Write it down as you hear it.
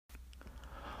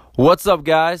What's up,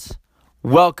 guys?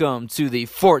 Welcome to the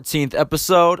 14th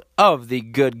episode of the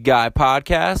Good Guy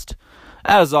Podcast.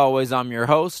 As always, I'm your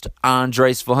host,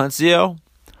 Andres Valencio.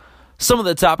 Some of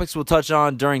the topics we'll touch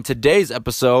on during today's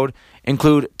episode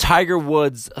include Tiger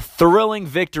Woods' thrilling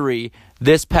victory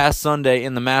this past Sunday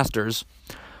in the Masters,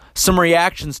 some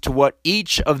reactions to what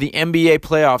each of the NBA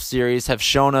playoff series have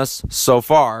shown us so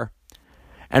far,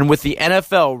 and with the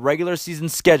NFL regular season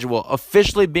schedule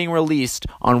officially being released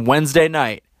on Wednesday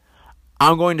night,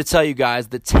 I'm going to tell you guys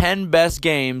the 10 best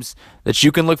games that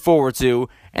you can look forward to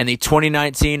in the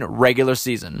 2019 regular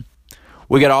season.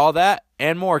 We got all that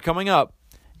and more coming up.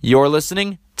 You're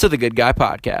listening to the Good Guy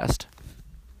Podcast.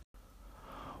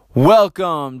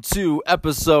 Welcome to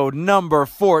episode number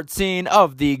 14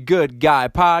 of the Good Guy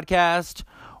Podcast.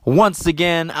 Once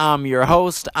again, I'm your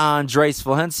host, Andres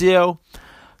Valencio,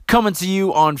 coming to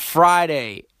you on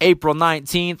Friday, April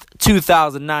 19th,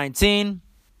 2019.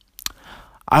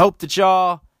 I hope that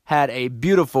y'all had a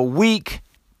beautiful week,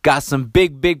 got some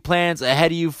big plans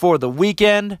ahead of you for the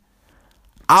weekend.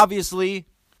 Obviously,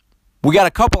 we got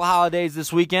a couple of holidays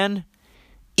this weekend.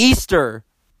 Easter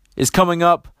is coming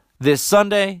up this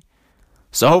Sunday,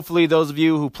 so hopefully those of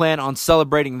you who plan on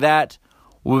celebrating that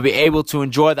will be able to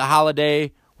enjoy the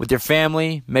holiday with your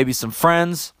family, maybe some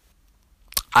friends.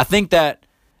 I think that,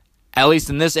 at least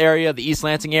in this area, the East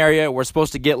Lansing area, we're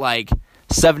supposed to get like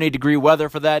 70-degree weather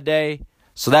for that day.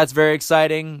 So that's very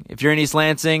exciting. If you're in East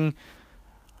Lansing, you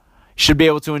should be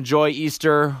able to enjoy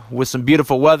Easter with some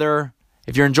beautiful weather.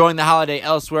 If you're enjoying the holiday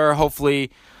elsewhere, hopefully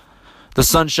the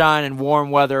sunshine and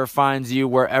warm weather finds you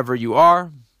wherever you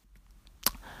are.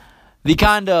 The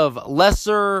kind of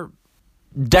lesser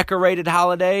decorated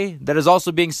holiday that is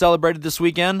also being celebrated this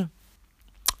weekend,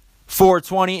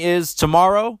 420, is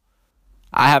tomorrow.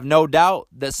 I have no doubt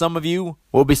that some of you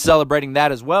will be celebrating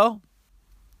that as well.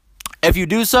 If you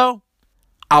do so,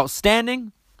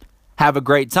 outstanding. Have a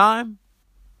great time.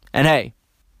 And hey,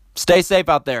 stay safe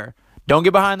out there. Don't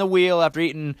get behind the wheel after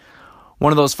eating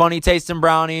one of those funny tasting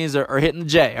brownies or hitting the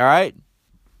J, all right?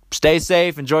 Stay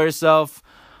safe. Enjoy yourself.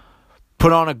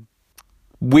 Put on a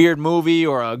weird movie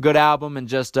or a good album and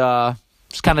just kind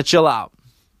of chill out.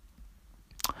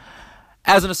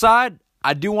 As an aside,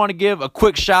 I do want to give a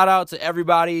quick shout out to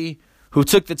everybody who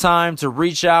took the time to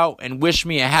reach out and wish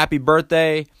me a happy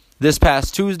birthday this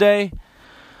past Tuesday.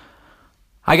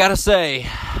 I gotta say,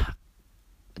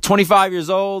 25 years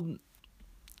old,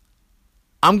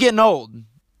 I'm getting old.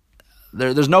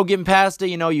 There's no getting past it.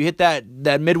 You know, you hit that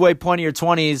midway point of your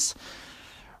 20s,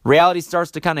 reality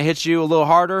starts to kind of hit you a little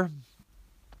harder.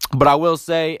 But I will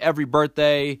say every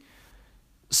birthday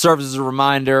serves as a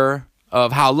reminder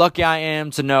of how lucky I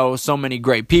am to know so many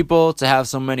great people, to have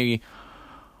so many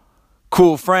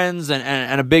cool friends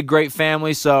and a big, great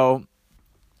family. So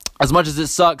as much as it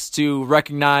sucks to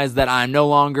recognize that I'm no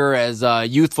longer as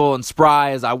youthful and spry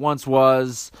as I once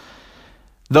was,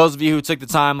 those of you who took the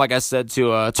time, like I said,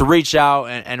 to reach out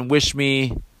and wish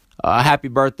me a happy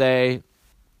birthday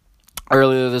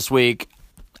earlier this week,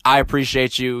 I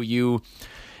appreciate you. You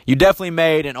definitely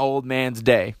made an old man's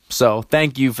day, so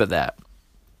thank you for that.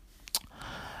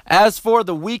 As for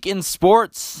the week in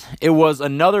sports, it was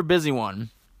another busy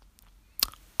one.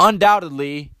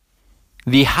 Undoubtedly,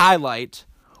 the highlight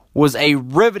was a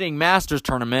riveting Masters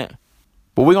tournament,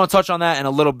 but we're going to touch on that in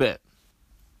a little bit.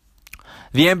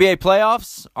 The NBA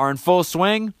playoffs are in full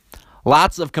swing.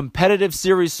 Lots of competitive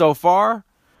series so far.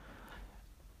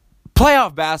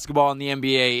 Playoff basketball in the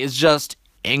NBA is just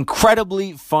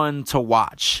incredibly fun to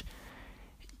watch.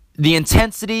 The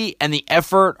intensity and the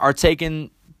effort are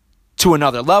taken to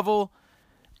another level.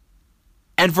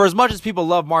 And for as much as people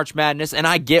love March Madness, and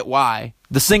I get why,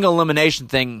 the single elimination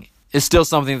thing is still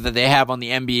something that they have on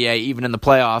the NBA, even in the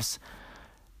playoffs.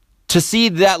 To see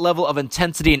that level of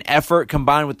intensity and effort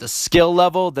combined with the skill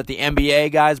level that the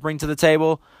NBA guys bring to the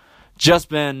table, just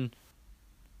been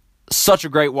such a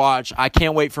great watch. I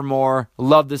can't wait for more.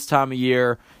 Love this time of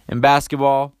year in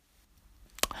basketball.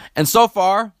 And so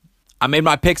far, I made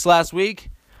my picks last week.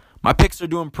 My picks are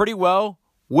doing pretty well,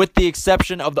 with the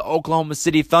exception of the Oklahoma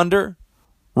City Thunder.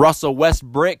 Russell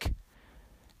Westbrook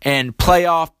and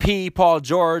playoff P, Paul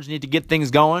George, need to get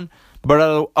things going.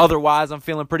 But otherwise, I'm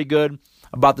feeling pretty good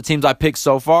about the teams I picked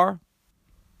so far.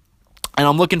 And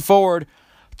I'm looking forward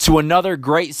to another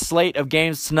great slate of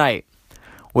games tonight.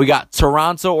 We got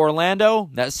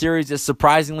Toronto-Orlando. That series is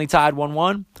surprisingly tied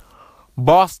 1-1.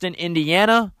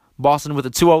 Boston-Indiana. Boston with a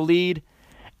 2-0 lead.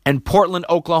 And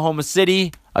Portland-Oklahoma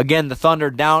City. Again, the Thunder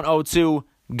down 0-2.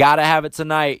 Gotta have it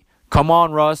tonight. Come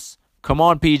on, Russ. Come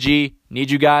on, PG.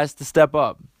 Need you guys to step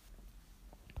up.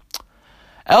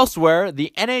 Elsewhere,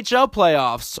 the NHL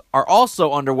playoffs are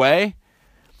also underway.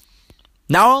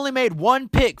 Now, I only made one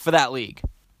pick for that league.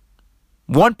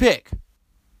 One pick.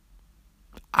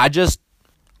 I just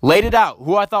laid it out,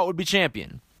 who I thought would be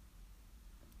champion.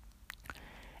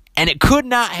 And it could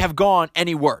not have gone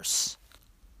any worse.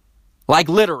 Like,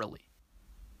 literally.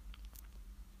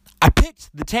 I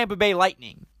picked the Tampa Bay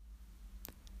Lightning,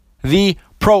 the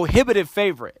prohibitive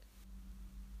favorite.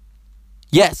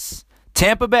 Yes,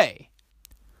 Tampa Bay,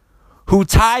 who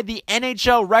tied the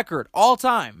NHL record all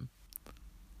time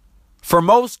for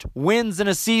most wins in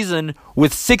a season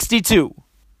with 62.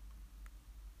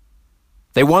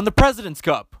 They won the President's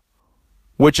Cup,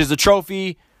 which is a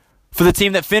trophy for the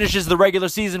team that finishes the regular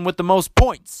season with the most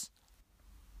points.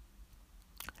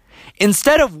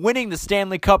 Instead of winning the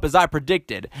Stanley Cup as I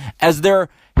predicted, as their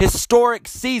historic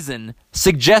season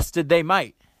suggested they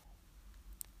might,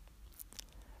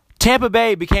 Tampa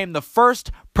Bay became the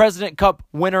first President's Cup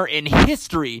winner in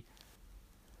history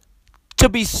to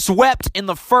be swept in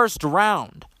the first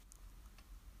round.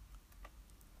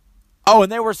 Oh,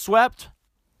 and they were swept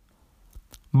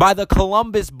by the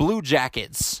Columbus Blue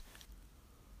Jackets,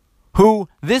 who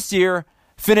this year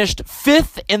finished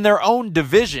 5th in their own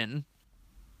division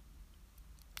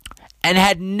and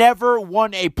had never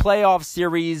won a playoff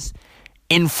series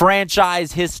in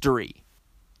franchise history.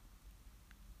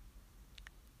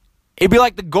 It'd be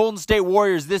like the Golden State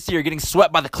Warriors this year getting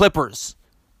swept by the Clippers.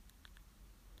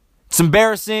 It's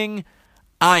embarrassing.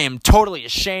 I am totally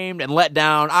ashamed and let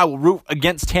down. I will root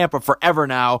against Tampa forever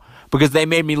now because they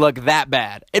made me look that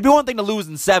bad. It'd be one thing to lose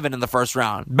in 7 in the first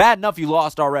round. Bad enough you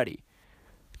lost already.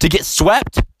 To get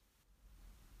swept?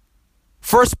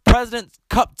 First President's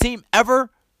Cup team ever?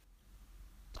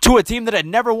 To a team that had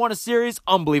never won a series?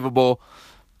 Unbelievable.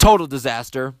 Total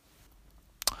disaster.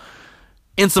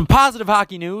 In some positive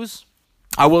hockey news,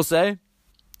 I will say,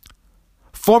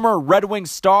 former Red Wings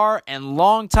star and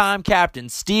longtime captain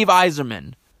Steve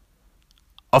Yzerman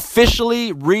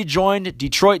officially rejoined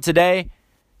Detroit today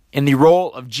in the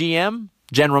role of GM,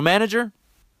 general manager.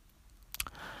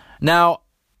 Now,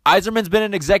 Yzerman's been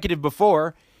an executive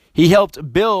before. He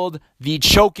helped build the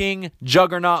choking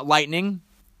juggernaut Lightning.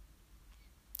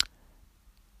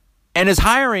 And his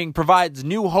hiring provides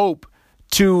new hope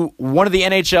to one of the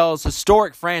NHL's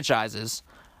historic franchises.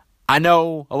 I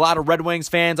know a lot of Red Wings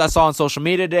fans I saw on social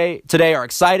media today are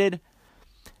excited.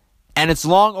 And it's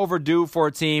long overdue for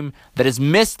a team that has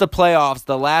missed the playoffs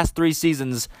the last 3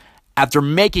 seasons after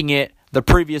making it the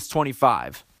previous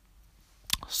 25.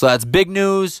 So that's big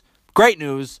news, great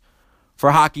news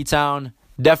for Hockey Town.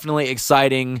 Definitely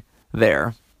exciting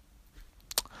there.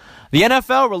 The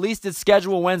NFL released its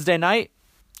schedule Wednesday night,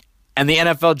 and the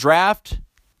NFL draft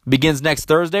begins next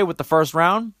Thursday with the first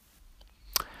round.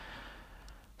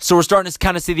 So we're starting to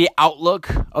kind of see the outlook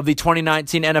of the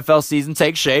 2019 NFL season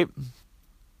take shape.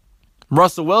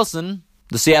 Russell Wilson,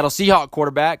 the Seattle Seahawks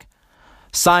quarterback,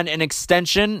 signed an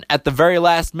extension at the very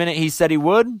last minute he said he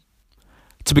would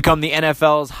to become the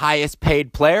NFL's highest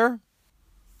paid player.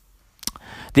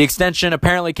 The extension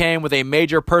apparently came with a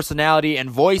major personality and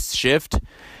voice shift.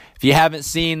 If you haven't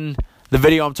seen the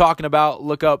video I'm talking about,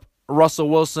 look up Russell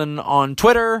Wilson on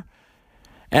Twitter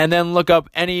and then look up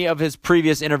any of his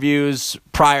previous interviews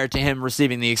prior to him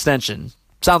receiving the extension.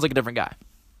 Sounds like a different guy.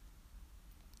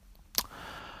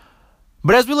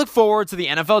 But as we look forward to the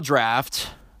NFL draft,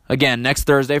 again, next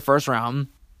Thursday, first round,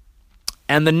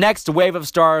 and the next wave of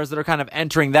stars that are kind of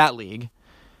entering that league,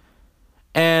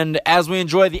 and as we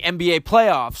enjoy the NBA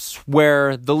playoffs,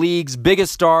 where the league's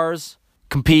biggest stars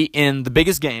compete in the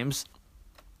biggest games,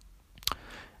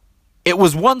 it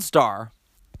was one star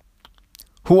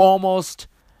who almost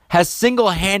has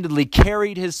single-handedly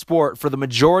carried his sport for the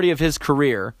majority of his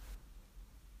career,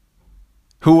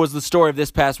 who was the story of this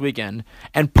past weekend,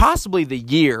 and possibly the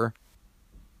year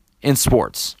in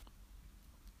sports.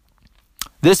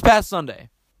 This past Sunday,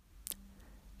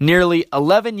 nearly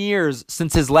 11 years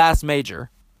since his last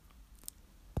major,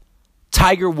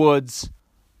 Tiger Woods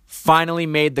finally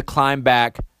made the climb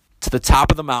back to the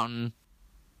top of the mountain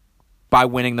by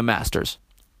winning the Masters.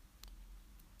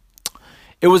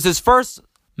 It was his first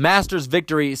Masters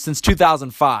victory since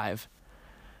 2005.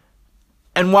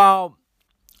 And while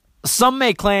some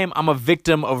may claim I'm a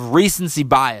victim of recency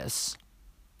bias,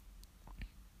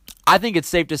 I think it's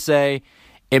safe to say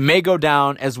it may go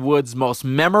down as Woods' most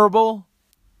memorable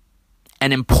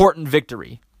and important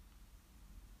victory.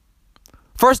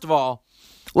 First of all,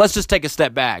 let's just take a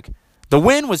step back. The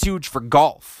win was huge for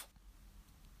golf.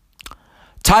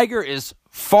 Tiger is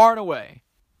far and away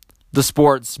the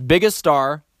sport's biggest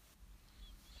star.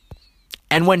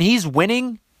 And when he's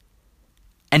winning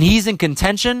and he's in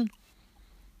contention,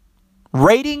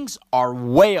 ratings are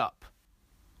way up.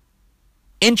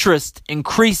 Interest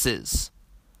increases.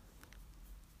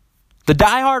 The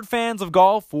diehard fans of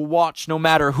golf will watch no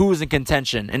matter who's in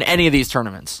contention in any of these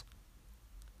tournaments.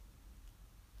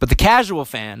 But the casual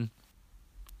fan,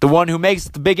 the one who makes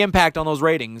the big impact on those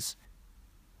ratings,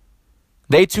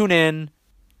 they tune in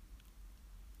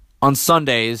on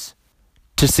Sundays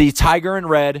to see Tiger in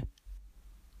red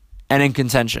and in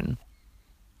contention.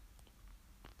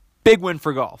 Big win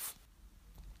for golf.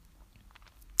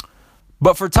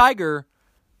 But for Tiger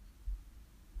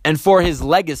and for his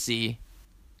legacy,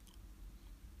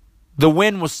 the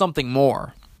win was something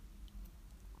more.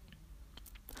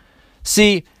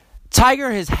 See,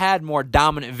 Tiger has had more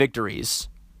dominant victories,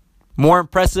 more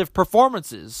impressive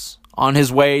performances on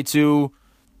his way to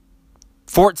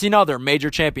 14 other major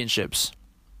championships.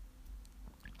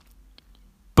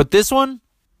 But this one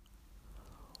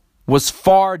was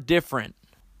far different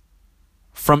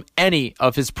from any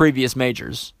of his previous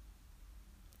majors.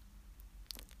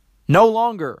 No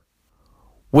longer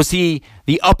was he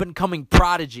the up-and-coming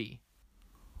prodigy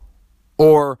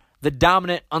or the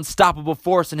dominant, unstoppable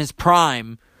force in his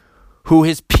prime who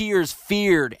his peers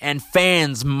feared and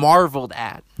fans marveled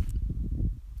at.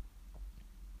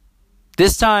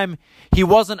 This time, he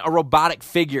wasn't a robotic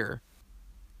figure,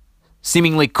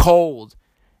 seemingly cold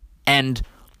and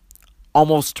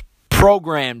almost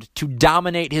programmed to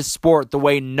dominate his sport the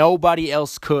way nobody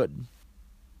else could.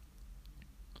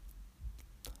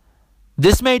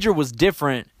 This major was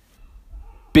different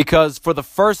because for the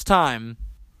first time,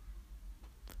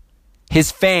 his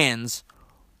fans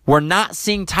were not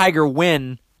seeing Tiger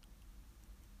win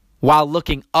while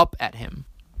looking up at him.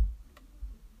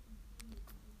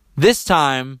 This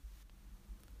time,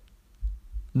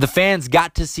 the fans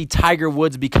got to see Tiger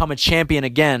Woods become a champion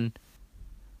again,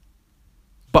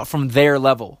 but from their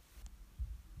level.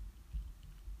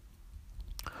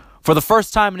 For the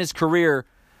first time in his career,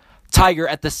 Tiger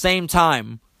at the same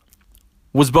time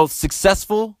was both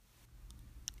successful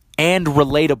and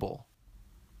relatable.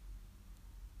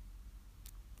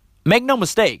 Make no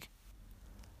mistake,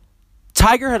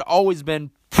 Tiger had always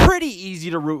been pretty easy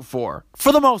to root for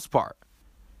the most part.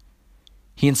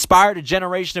 He inspired a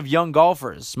generation of young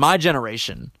golfers, my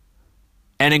generation,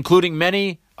 and including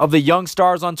many of the young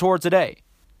stars on tour today.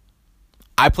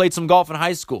 I played some golf in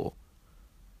high school.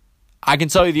 I can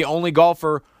tell you the only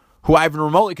golfer who I even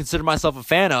remotely consider myself a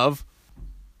fan of,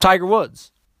 Tiger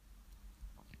Woods.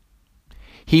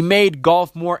 He made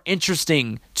golf more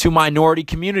interesting to minority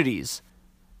communities,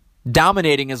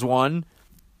 dominating as one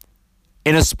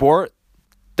in a sport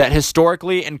that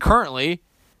historically and currently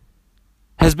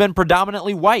has been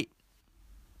predominantly white.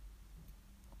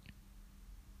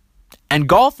 And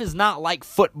golf is not like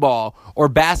football or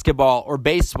basketball or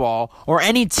baseball or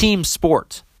any team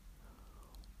sport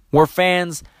where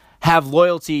fans have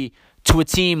loyalty to a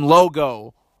team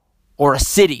logo or a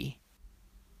city.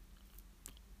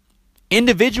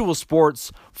 Individual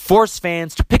sports force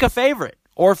fans to pick a favorite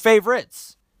or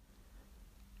favorites.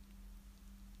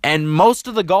 And most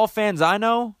of the golf fans I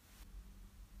know,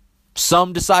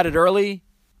 some decided early,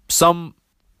 some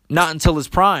not until his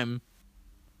prime,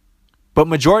 but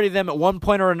majority of them at one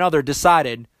point or another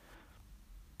decided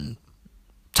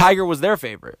Tiger was their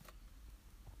favorite.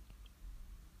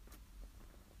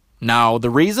 Now, the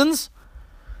reasons?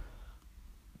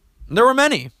 There were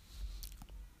many.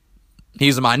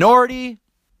 He's a minority.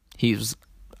 He's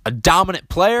a dominant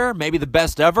player, maybe the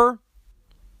best ever.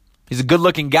 He's a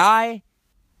good-looking guy.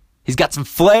 He's got some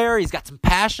flair. He's got some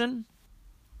passion.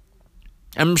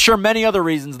 I'm sure many other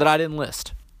reasons that I didn't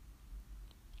list.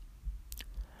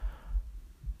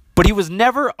 But he was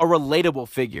never a relatable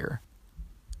figure,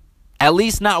 at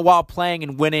least not while playing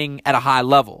and winning at a high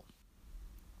level.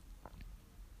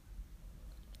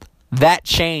 That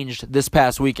changed this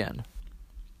past weekend.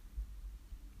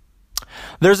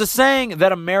 There's a saying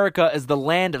that America is the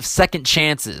land of second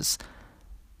chances,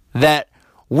 that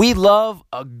we love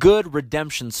a good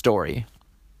redemption story.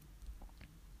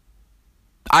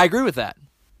 I agree with that.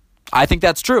 I think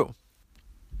that's true.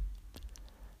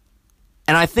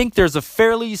 And I think there's a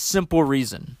fairly simple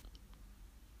reason.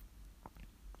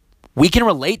 We can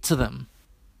relate to them.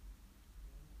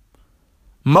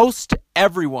 Most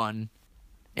everyone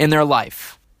in their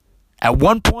life, at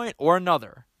one point or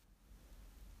another,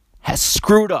 has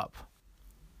screwed up,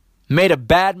 made a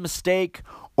bad mistake,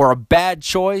 or a bad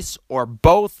choice, or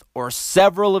both, or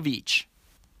several of each.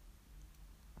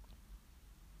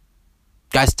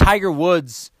 Guys, Tiger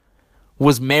Woods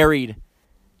was married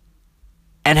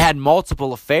and had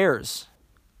multiple affairs.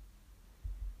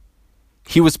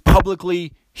 He was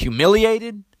publicly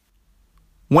humiliated,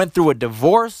 went through a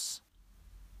divorce,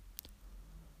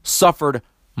 suffered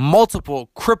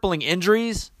multiple crippling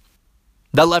injuries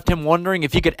that left him wondering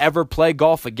if he could ever play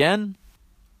golf again.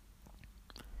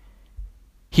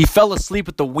 He fell asleep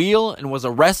at the wheel and was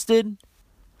arrested.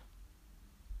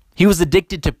 He was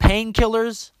addicted to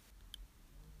painkillers.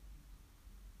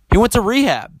 He went to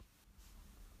rehab.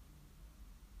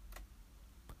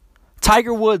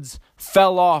 Tiger Woods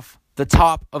fell off the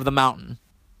top of the mountain.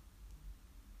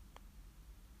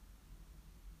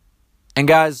 And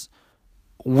guys,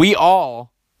 we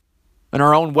all, in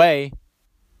our own way,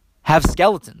 have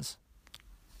skeletons.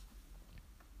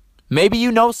 Maybe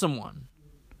you know someone.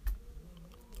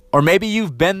 Or maybe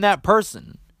you've been that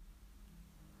person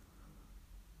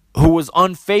who was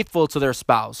unfaithful to their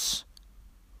spouse,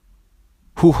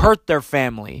 who hurt their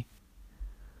family,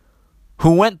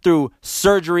 who went through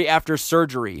surgery after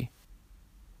surgery,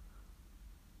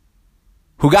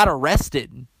 who got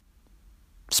arrested,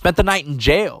 spent the night in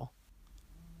jail,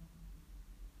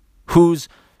 who's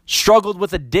struggled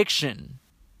with addiction,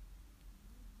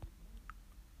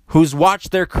 who's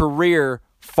watched their career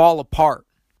fall apart,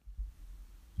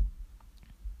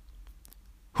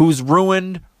 who's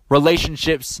ruined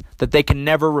relationships that they can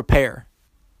never repair.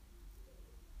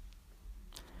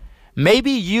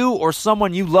 Maybe you or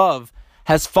someone you love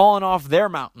has fallen off their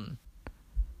mountain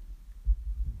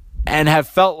and have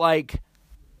felt like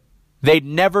they'd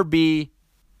never be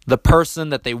the person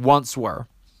that they once were.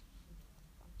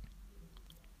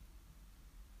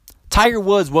 Tiger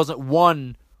Woods wasn't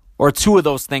one or two of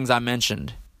those things I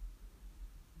mentioned.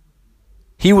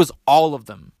 He was all of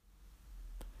them.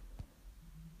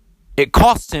 It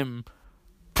cost him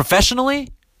professionally,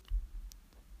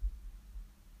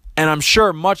 and I'm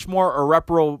sure much more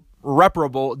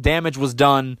irreparable damage was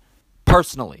done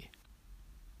personally.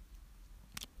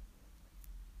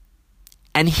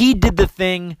 And he did the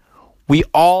thing we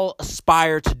all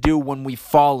aspire to do when we've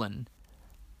fallen,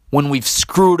 when we've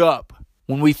screwed up,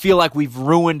 when we feel like we've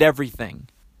ruined everything,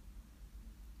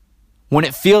 when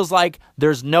it feels like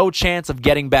there's no chance of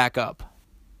getting back up.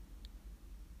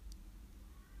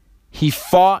 He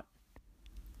fought,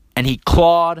 and he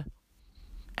clawed,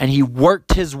 and he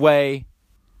worked his way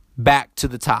back to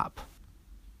the top.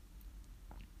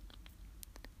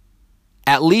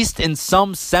 At least in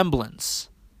some semblance,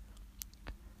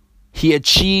 he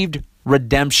achieved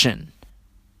redemption.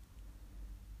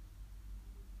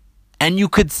 And you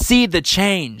could see the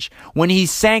change when he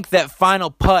sank that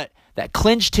final putt that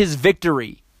clinched his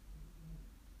victory.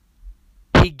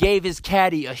 He gave his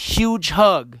caddy a huge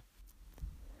hug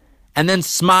and then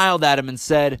smiled at him and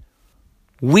said,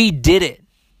 "We did it.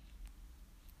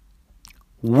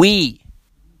 We,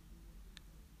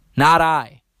 not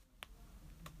I."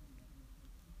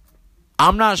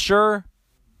 I'm not sure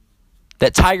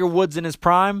that Tiger Woods in his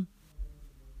prime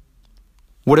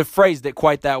would have phrased it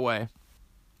quite that way.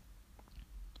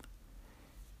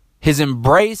 His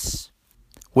embrace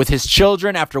with his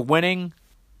children after winning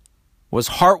was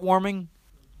heartwarming.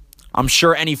 I'm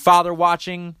sure any father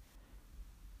watching,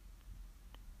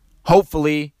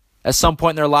 hopefully, at some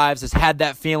point in their lives, has had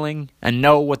that feeling and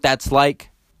know what that's like.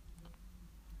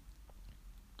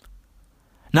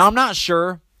 Now, I'm not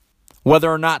sure whether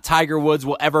or not Tiger Woods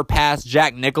will ever pass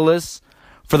Jack Nicklaus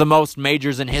for the most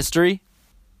majors in history.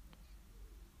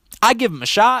 I'd give him a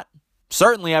shot.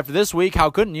 Certainly after this week, how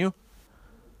couldn't you?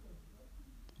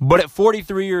 But at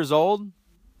 43 years old,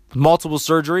 multiple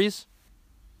surgeries,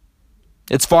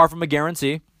 it's far from a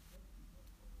guarantee.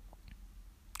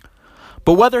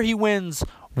 But whether he wins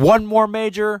one more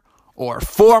major or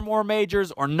four more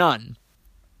majors or none,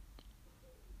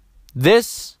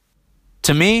 this,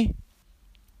 to me,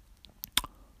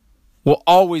 will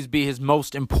always be his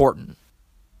most important.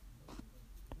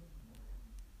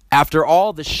 After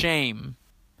all the shame,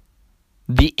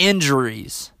 the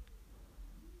injuries,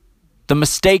 the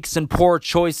mistakes and poor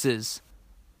choices,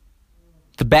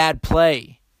 the bad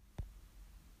play,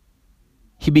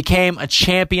 he became a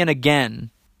champion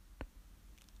again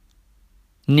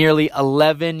nearly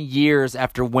 11 years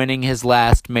after winning his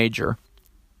last major.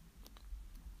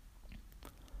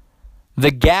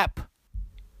 The gap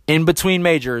in between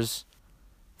majors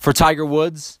for Tiger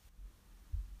Woods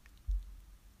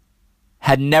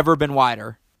had never been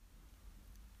wider.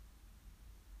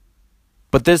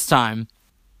 But this time,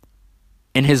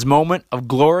 in his moment of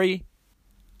glory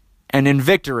and in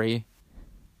victory,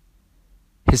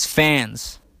 his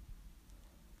fans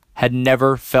had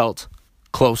never felt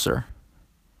closer.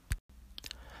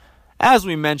 As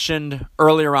we mentioned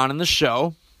earlier on in the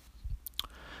show,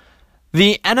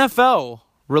 the NFL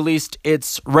released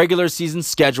its regular season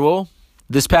schedule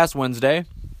this past Wednesday.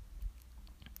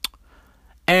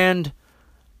 And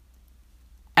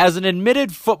as an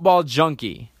admitted football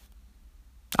junkie,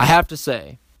 I have to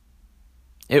say,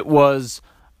 it was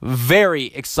very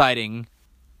exciting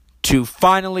to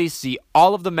finally see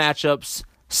all of the matchups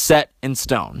set in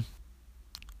stone.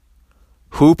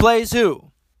 Who plays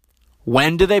who?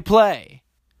 When do they play?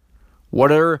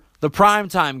 What are the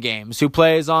primetime games? Who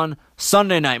plays on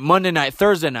Sunday night, Monday night,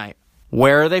 Thursday night?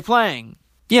 Where are they playing?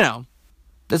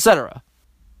 Etc.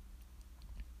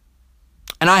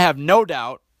 And I have no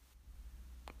doubt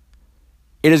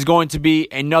it is going to be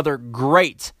another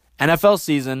great NFL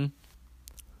season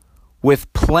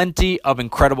with plenty of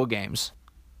incredible games.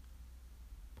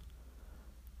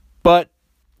 But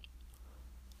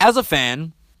as a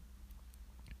fan,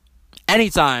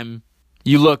 anytime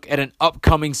you look at an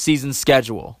upcoming season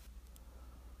schedule,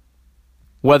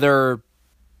 whether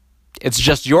it's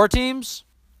just your teams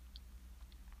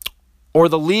or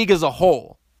the league as a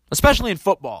whole, especially in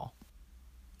football,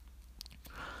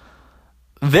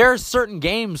 there are certain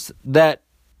games that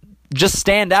just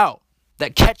stand out,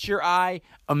 that catch your eye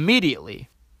immediately.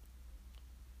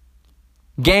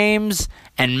 Games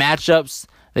and matchups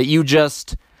that you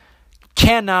just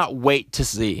cannot wait to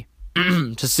see.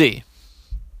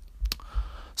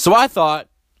 So I thought,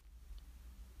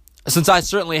 since I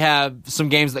certainly have some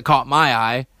games that caught my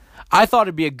eye, I thought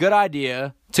it'd be a good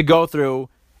idea to go through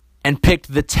and pick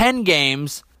the 10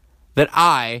 games that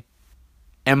I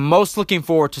am most looking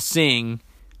forward to seeing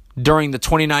during the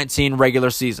 2019 regular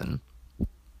season.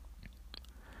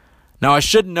 Now, I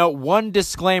should note one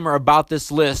disclaimer about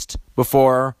this list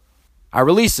before I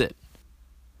release it.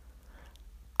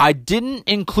 I didn't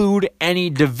include any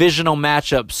divisional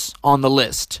matchups on the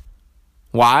list.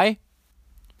 Why?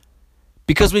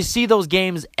 Because we see those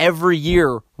games every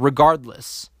year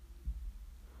regardless.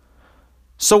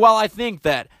 So while I think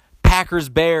that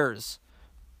Packers-Bears,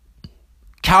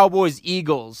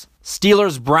 Cowboys-Eagles,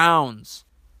 Steelers-Browns,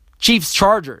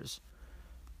 Chiefs-Chargers,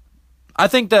 I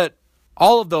think that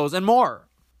all of those and more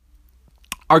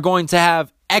are going to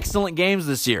have excellent games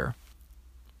this year.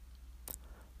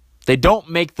 They don't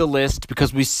make the list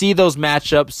because we see those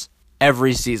matchups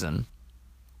every season.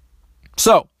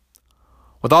 So,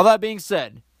 with all that being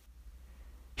said,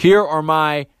 here are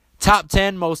my top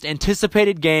 10 most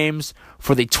anticipated games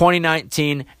for the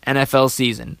 2019 NFL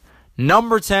season.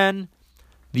 Number 10,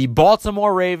 the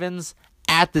Baltimore Ravens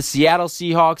at the Seattle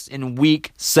Seahawks in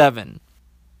Week 7.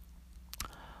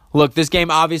 Look, this game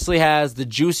obviously has the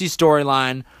juicy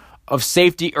storyline of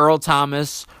safety Earl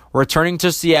Thomas returning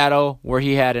to Seattle, where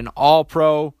he had an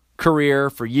all-pro career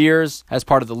for years as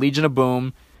part of the Legion of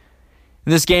Boom.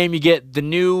 In this game, you get the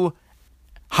new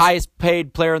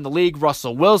highest-paid player in the league,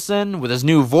 Russell Wilson, with his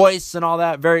new voice and all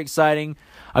that. Very exciting.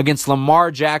 Against Lamar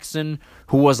Jackson,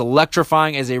 who was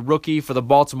electrifying as a rookie for the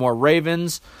Baltimore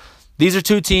Ravens. These are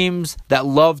two teams that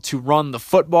love to run the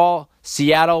football.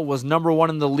 Seattle was number 1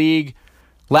 in the league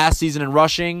last season in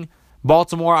rushing.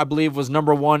 Baltimore, I believe, was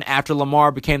number 1 after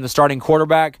Lamar became the starting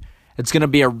quarterback. It's going to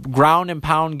be a ground and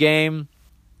pound game.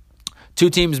 Two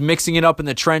teams mixing it up in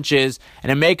the trenches,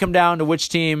 and it may come down to which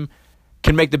team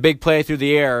can make the big play through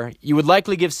the air. You would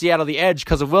likely give Seattle the edge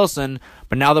because of Wilson,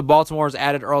 but now that Baltimore has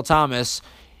added Earl Thomas,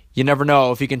 you never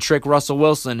know if he can trick Russell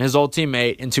Wilson, his old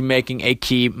teammate, into making a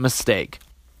key mistake.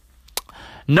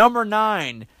 Number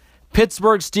 9,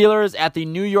 Pittsburgh Steelers at the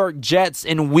New York Jets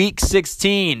in Week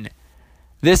 16.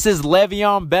 This is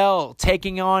Le'Veon Bell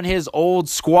taking on his old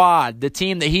squad, the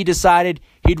team that he decided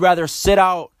he'd rather sit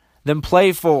out than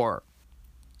play for.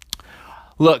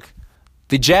 Look,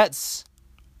 the Jets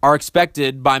are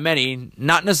expected by many,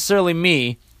 not necessarily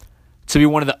me, to be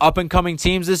one of the up-and-coming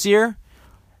teams this year.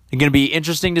 It's going to be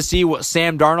interesting to see what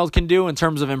Sam Darnold can do in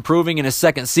terms of improving in his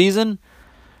second season.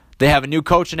 They have a new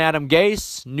coach in Adam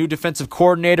Gase, new defensive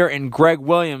coordinator in Greg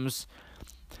Williams.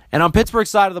 And on Pittsburgh's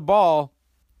side of the ball,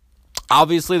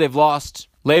 obviously they've lost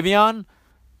Le'Veon.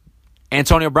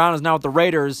 Antonio Brown is now with the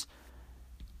Raiders.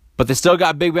 But they still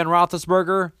got Big Ben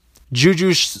Roethlisberger.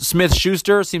 Juju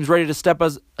Smith-Schuster seems ready to step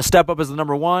up as the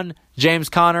number 1. James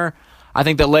Conner. I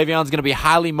think that Le'Veon's going to be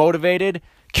highly motivated.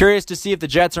 Curious to see if the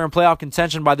Jets are in playoff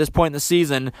contention by this point in the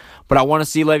season. But I want to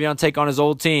see Le'Veon take on his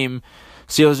old team.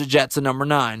 Steelers and Jets at number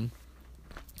 9.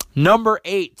 Number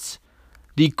 8,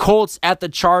 the Colts at the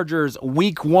Chargers,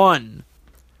 Week 1.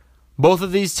 Both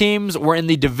of these teams were in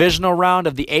the divisional round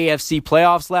of the AFC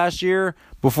playoffs last year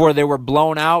before they were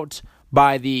blown out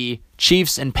by the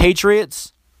Chiefs and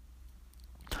Patriots.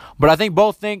 But I think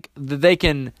both think that they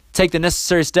can take the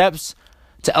necessary steps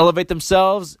to elevate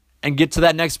themselves and get to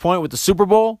that next point with the Super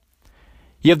Bowl.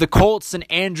 You have the Colts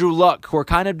and Andrew Luck, who are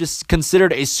kind of just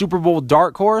considered a Super Bowl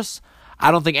dark horse. I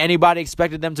don't think anybody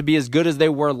expected them to be as good as they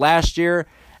were last year,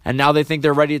 and now they think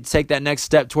they're ready to take that next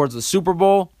step towards the Super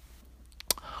Bowl.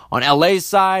 On LA's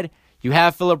side, you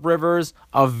have Phillip Rivers,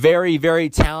 a very, very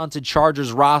talented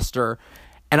Chargers roster,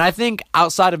 And I think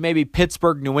outside of maybe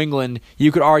Pittsburgh, New England,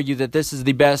 you could argue that this is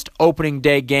the best opening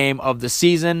day game of the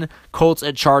season. Colts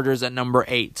at Chargers at number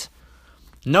 8.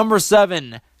 Number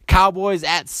 7, Cowboys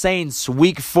at Saints,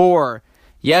 Week 4.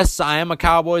 Yes, I am a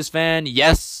Cowboys fan.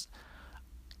 Yes,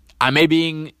 I may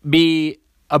be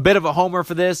a bit of a homer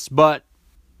for this, but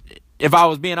if I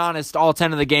was being honest, all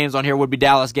 10 of the games on here would be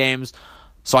Dallas games,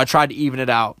 so I tried to even it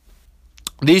out.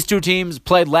 These two teams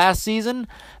played last season.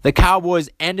 The Cowboys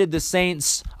ended the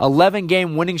Saints'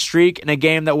 11-game winning streak in a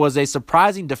game that was a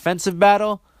surprising defensive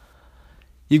battle.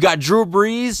 You've got Drew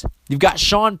Brees. You've got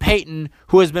Sean Payton,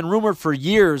 who has been rumored for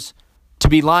years to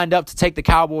be lined up to take the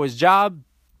Cowboys' job.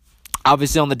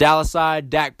 Obviously on the Dallas side,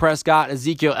 Dak Prescott,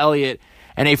 Ezekiel Elliott,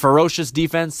 and a ferocious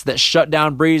defense that shut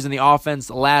down Brees in the offense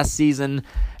last season.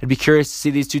 I'd be curious to see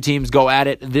these two teams go at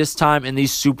it this time in the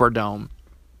Superdome.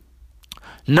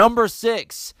 Number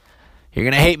 6, you're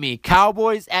going to hate me,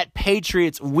 Cowboys at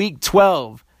Patriots, Week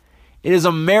 12. It is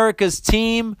America's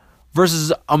team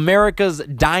versus America's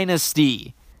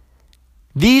dynasty.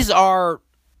 These are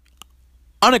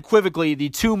unequivocally the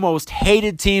two most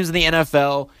hated teams in the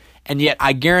NFL, and yet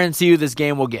I guarantee you this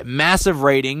game will get massive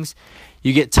ratings.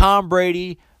 You get Tom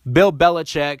Brady, Bill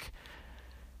Belichick,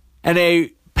 and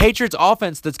a Patriots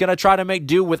offense that's going to try to make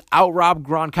do without Rob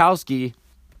Gronkowski.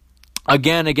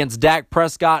 Again, against Dak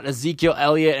Prescott, Ezekiel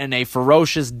Elliott, and a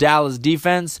ferocious Dallas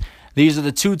defense. These are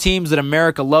the two teams that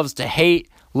America loves to hate,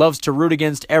 loves to root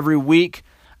against every week.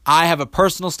 I have a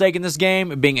personal stake in this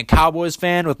game, being a Cowboys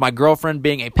fan, with my girlfriend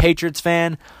being a Patriots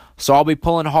fan. So I'll be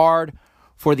pulling hard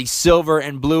for the silver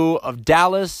and blue of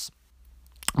Dallas.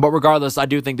 But regardless, I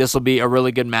do think this will be a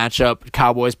really good matchup.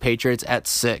 Cowboys-Patriots at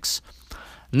 6.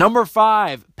 Number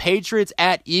 5, Patriots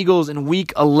at Eagles in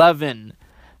Week 11.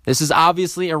 This is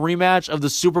obviously a rematch of the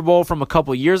Super Bowl from a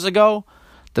couple years ago.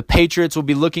 The Patriots will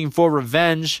be looking for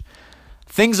revenge.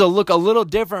 Things will look a little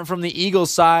different from the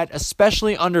Eagles side,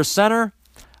 especially under center.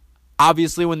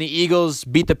 Obviously, when the Eagles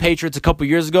beat the Patriots a couple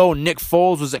years ago, Nick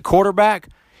Foles was at quarterback.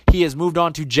 He has moved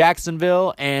on to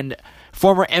Jacksonville, and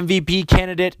former MVP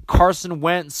candidate Carson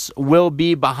Wentz will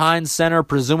be behind center,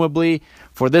 presumably,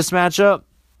 for this matchup.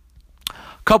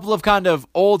 Couple of kind of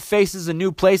old faces and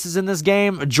new places in this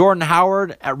game. Jordan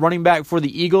Howard at running back for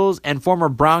the Eagles and former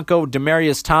Bronco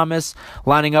Demaryius Thomas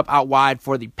lining up out wide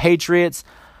for the Patriots.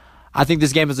 I think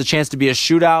this game has a chance to be a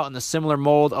shootout in the similar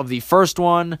mold of the first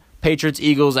one.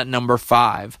 Patriots-Eagles at number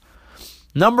 5.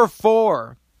 Number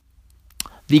 4,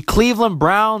 the Cleveland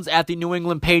Browns at the New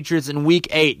England Patriots in Week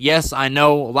 8. Yes, I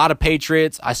know, a lot of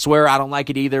Patriots. I swear I don't like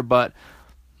it either, but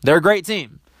they're a great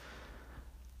team.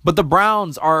 But the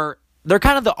Browns they're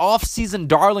kind of the off-season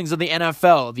darlings of the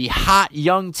NFL. The hot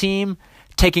young team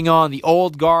taking on the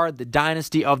old guard, the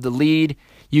dynasty of the lead.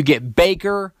 You get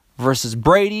Baker versus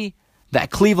Brady,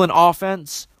 that Cleveland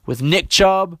offense with Nick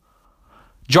Chubb,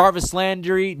 Jarvis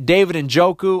Landry, David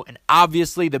Njoku, and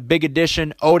obviously the big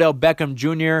addition, Odell Beckham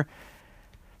Jr.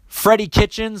 Freddie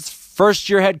Kitchens,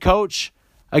 first-year head coach,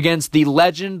 against the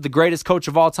legend, the greatest coach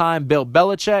of all time, Bill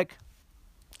Belichick.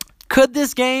 Could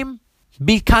this game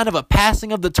be kind of a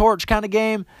passing of the torch kind of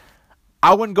game?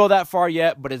 I wouldn't go that far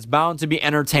yet, but it's bound to be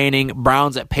entertaining.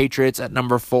 Browns at Patriots at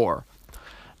number 4.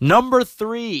 Number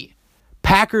 3,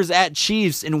 Packers at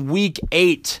Chiefs in Week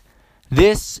 8.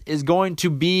 This is going to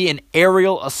be an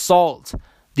aerial assault.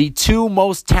 The two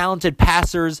most talented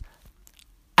passers,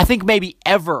 I think maybe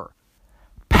ever.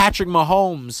 Patrick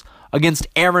Mahomes against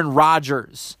Aaron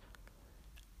Rodgers.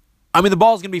 I mean, the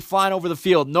ball's going to be flying over the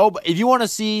field. If you want to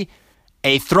see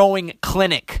a throwing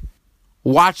clinic,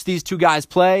 watch these two guys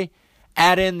play.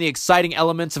 Add in the exciting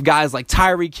elements of guys like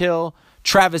Tyreek Hill,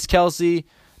 Travis Kelce,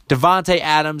 Devontae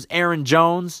Adams, Aaron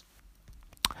Jones.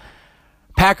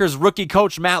 Packers rookie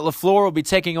coach Matt LaFleur will be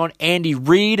taking on Andy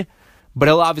Reid, but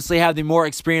he'll obviously have the more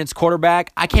experienced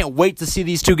quarterback. I can't wait to see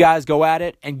these two guys go at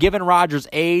it, and given Rodgers'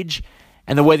 age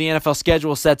and the way the NFL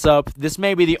schedule sets up, this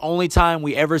may be the only time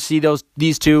we ever see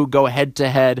these two go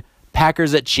head-to-head.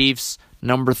 Packers at Chiefs,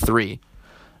 number 3.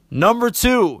 Number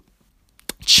 2,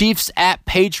 Chiefs at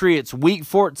Patriots, Week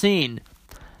 14.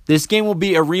 This game will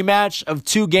be a rematch of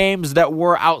two games that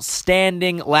were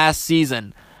outstanding last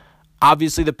season.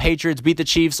 Obviously, the Patriots beat the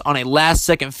Chiefs on a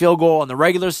last-second field goal in the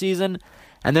regular season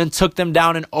and then took them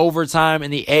down in overtime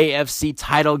in the AFC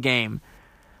title game.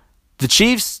 The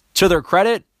Chiefs, to their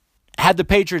credit, had the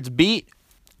Patriots beat.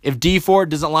 If Dee Ford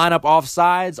doesn't line up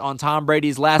offsides on Tom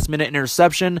Brady's last-minute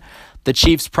interception, the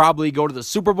Chiefs probably go to the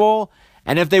Super Bowl.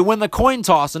 And if they win the coin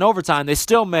toss in overtime, they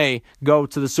still may go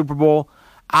to the Super Bowl.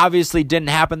 Obviously, didn't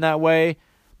happen that way.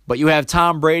 But you have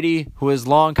Tom Brady, who has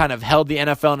long kind of held the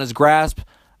NFL in his grasp,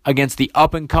 against the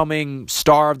up-and-coming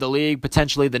star of the league,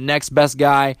 potentially the next best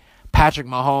guy, Patrick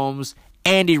Mahomes,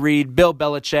 Andy Reid, Bill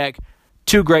Belichick,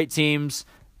 two great teams.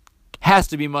 Has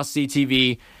to be must-see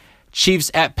TV.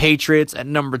 Chiefs at Patriots at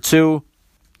number 2.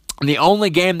 And the only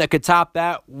game that could top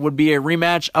that would be a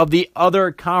rematch of the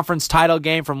other conference title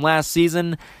game from last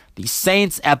season. The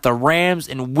Saints at the Rams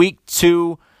in Week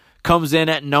 2 comes in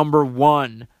at number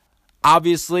 1.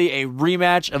 Obviously, a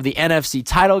rematch of the NFC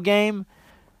title game.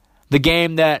 The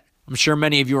game that I'm sure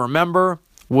many of you remember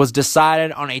was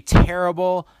decided on a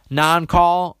terrible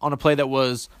non-call on a play that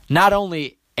was not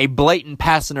only a blatant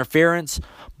pass interference,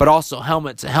 but also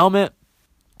helmet to helmet.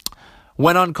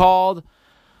 When uncalled,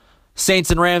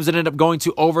 Saints and Rams ended up going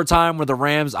to overtime where the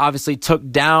Rams obviously took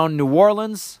down New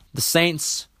Orleans. The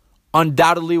Saints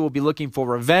undoubtedly will be looking for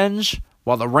revenge,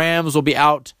 while the Rams will be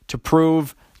out to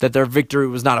prove that their victory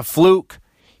was not a fluke.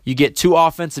 You get two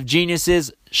offensive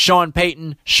geniuses, Sean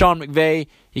Payton, Sean McVay.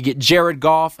 You get Jared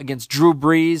Goff against Drew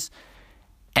Brees.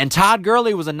 And Todd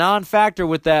Gurley was a non-factor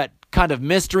with that kind of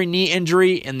mystery knee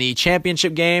injury in the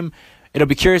championship game. It'll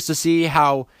be curious to see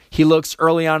how he looks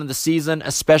early on in the season,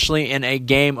 especially in a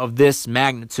game of this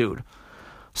magnitude.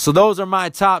 So those are my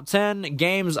top 10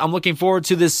 games I'm looking forward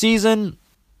to this season.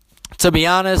 To be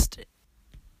honest,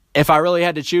 if I really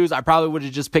had to choose, I probably would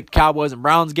have just picked Cowboys and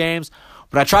Browns games.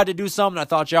 But I tried to do something I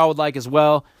thought y'all would like as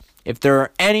well. If there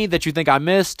are any that you think I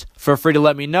missed, feel free to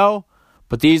let me know.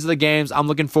 But these are the games I'm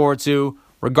looking forward to.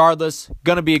 Regardless,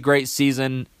 going to be a great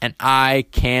season, and I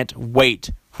can't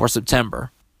wait for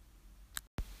September.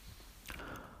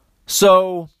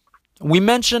 So, we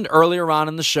mentioned earlier on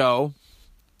in the show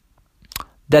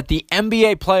that the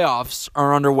NBA playoffs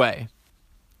are underway.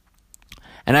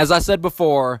 And as I said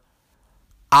before,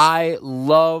 I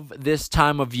love this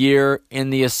time of year in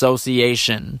the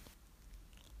association.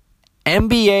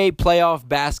 NBA playoff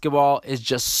basketball is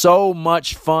just so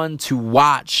much fun to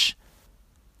watch.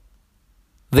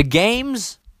 The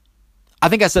games, I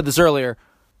think I said this earlier,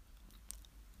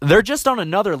 they're just on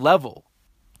another level.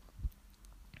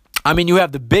 I mean, you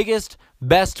have the biggest,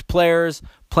 best players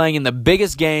playing in the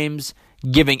biggest games,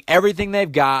 giving everything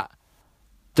they've got.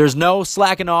 There's no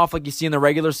slacking off like you see in the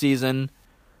regular season.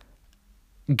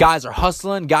 Guys are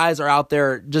hustling. Guys are out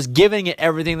there just giving it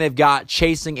everything they've got,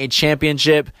 chasing a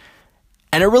championship.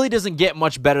 And it really doesn't get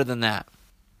much better than that.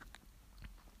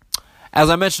 As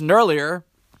I mentioned earlier,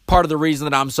 part of the reason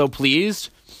that I'm so pleased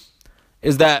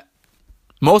is that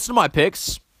most of my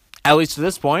picks, at least to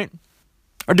this point,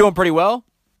 are doing pretty well.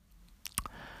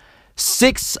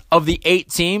 6 of the 8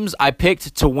 teams I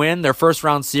picked to win their first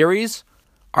round series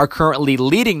are currently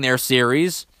leading their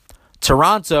series.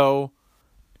 Toronto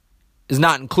is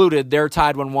not included. They're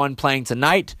tied 1-1 playing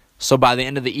tonight. So by the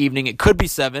end of the evening, it could be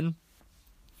 7.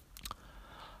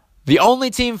 The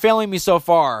only team failing me so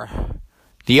far,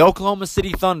 the Oklahoma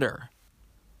City Thunder.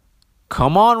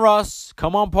 Come on, Russ.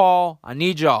 Come on, Paul. I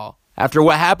need y'all. After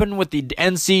what happened with the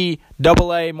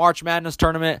NCAA March Madness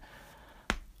tournament,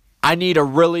 I need a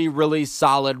really, really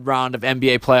solid round of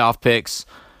NBA playoff picks.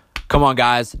 Come on,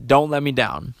 guys. Don't let me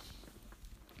down.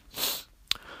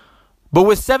 But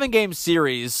with 7-game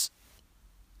series,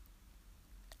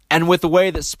 and with the way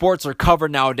that sports are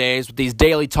covered nowadays, with these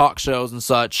daily talk shows and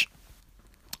such,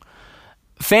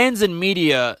 fans and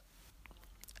media,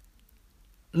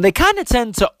 they kind of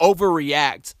tend to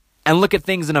overreact and look at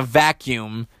things in a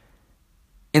vacuum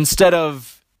instead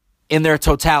of in their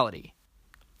totality.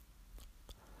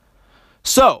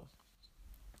 So,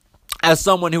 as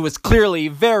someone who is clearly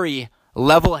very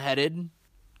level-headed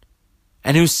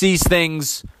and who sees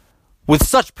things with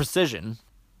such precision,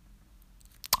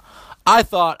 I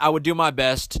thought I would do my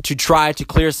best to try to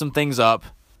clear some things up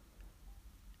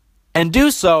and do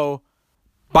so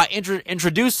by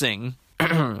introducing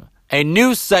a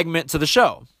new segment to the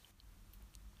show.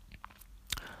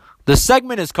 The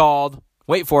segment is called,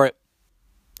 wait for it,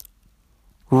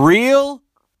 Real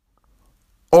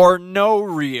or No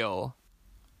Real.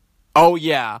 Oh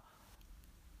yeah.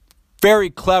 Very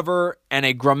clever and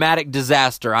a grammatic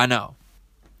disaster, I know.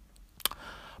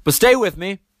 But stay with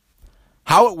me.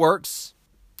 How it works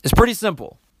is pretty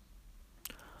simple.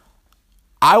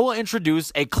 I will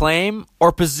introduce a claim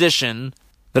or position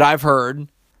that I've heard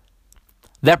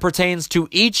that pertains to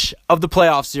each of the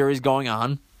playoff series going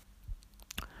on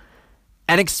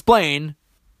and explain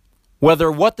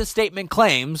whether what the statement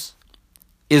claims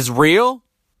is real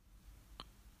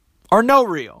or no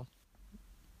real.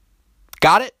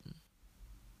 Got it?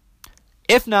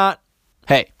 If not,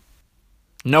 hey,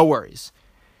 no worries.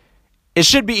 It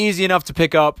should be easy enough to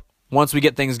pick up once we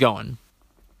get things going.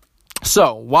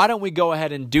 So, why don't we go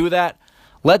ahead and do that?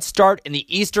 Let's start in the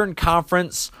Eastern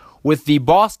Conference with the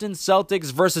Boston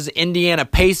Celtics versus Indiana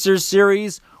Pacers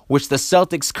series, which the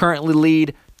Celtics currently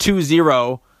lead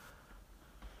 2-0.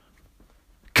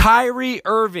 Kyrie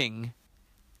Irving,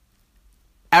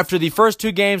 after the first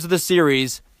 2 games of the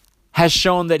series, has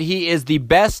shown that he is the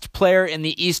best player in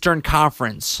the Eastern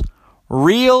Conference.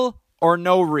 Real or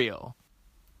no real?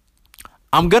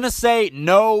 I'm going to say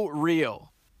no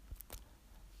real.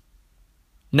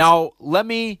 Now, let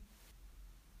me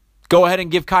go ahead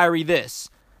and give Kyrie this.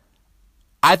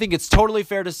 I think it's totally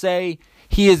fair to say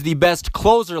he is the best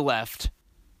closer left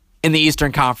in the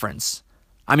Eastern Conference.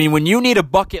 I mean, when you need a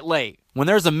bucket late, when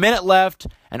there's a minute left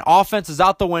and offense is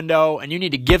out the window and you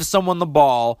need to give someone the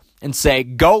ball and say,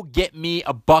 go get me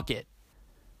a bucket,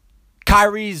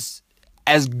 Kyrie's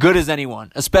as good as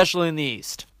anyone, especially in the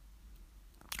East.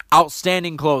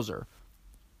 Outstanding closer.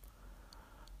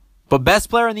 But best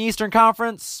player in the Eastern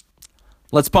Conference,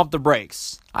 let's pump the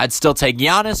brakes. I'd still take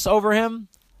Giannis over him.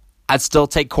 I'd still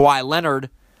take Kawhi Leonard.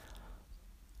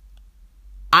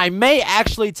 I may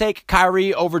actually take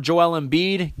Kyrie over Joel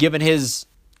Embiid, given his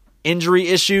injury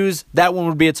issues. That one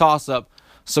would be a toss-up.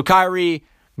 So Kyrie,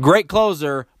 great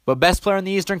closer, but best player in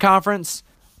the Eastern Conference,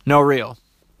 no real.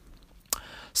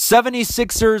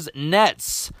 76ers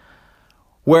Nets,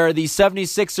 where the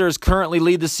 76ers currently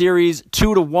lead the series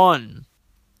 2-1.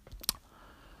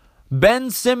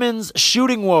 Ben Simmons'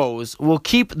 shooting woes will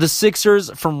keep the Sixers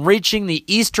from reaching the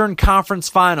Eastern Conference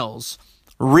Finals.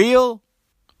 Real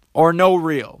or no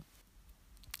real?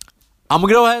 I'm going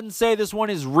to go ahead and say this one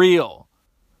is real.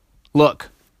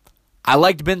 Look, I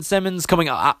liked Ben Simmons coming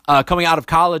out of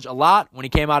college a lot when he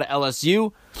came out of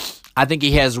LSU. I think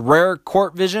he has rare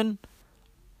court vision.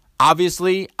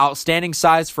 Obviously, outstanding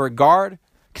size for a guard.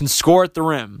 Can score at the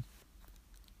rim.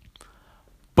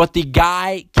 But the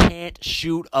guy can't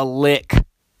shoot a lick.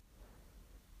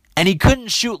 And he couldn't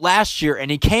shoot last year,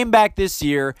 and he came back this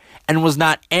year and was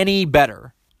not any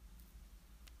better.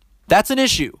 That's an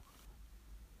issue.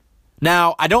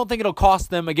 Now, I don't think it'll cost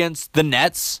them against the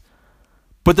Nets,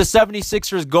 but the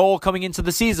 76ers' goal coming into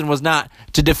the season was not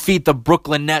to defeat the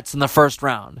Brooklyn Nets in the first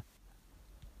round.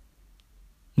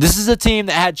 This is a team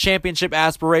that had championship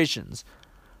aspirations.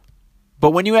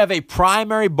 But when you have a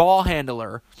primary ball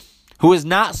handler who is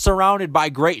not surrounded by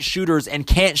great shooters and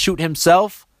can't shoot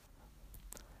himself,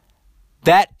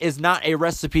 that is not a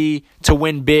recipe to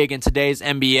win big in today's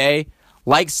NBA.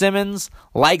 Like Simmons,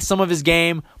 like some of his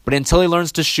game, but until he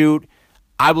learns to shoot,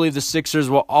 I believe the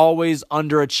Sixers will always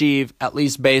underachieve, at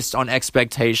least based on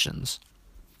expectations.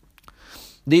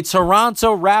 The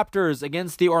Toronto Raptors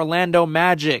against the Orlando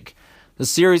Magic. The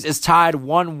series is tied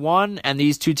 1-1, and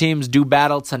these two teams do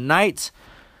battle tonight.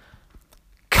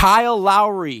 Kyle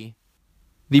Lowry,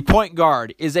 the point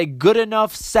guard, is a good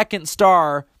enough second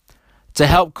star to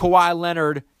help Kawhi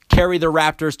Leonard carry the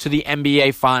Raptors to the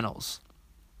NBA Finals.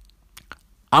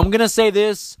 I'm going to say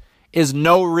this is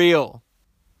no real.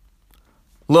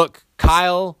 Look,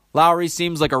 Kyle Lowry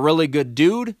seems like a really good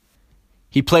dude.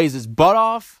 He plays his butt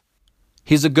off.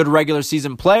 He's a good regular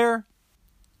season player.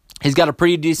 He's got a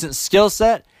pretty decent skill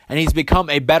set, and he's become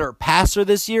a better passer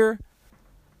this year.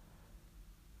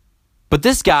 But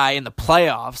this guy in the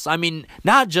playoffs, I mean,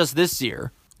 not just this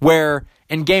year, where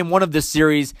in game 1 of this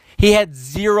series, he had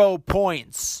 0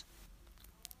 points.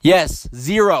 Yes,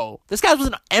 0. This guy was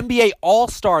an NBA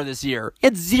All-Star this year. He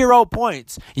had 0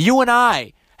 points. You and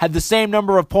I had the same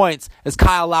number of points as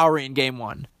Kyle Lowry in game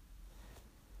 1.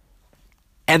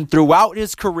 And throughout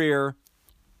his career,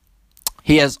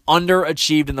 he has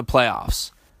underachieved in the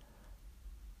playoffs.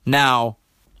 Now,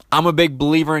 I'm a big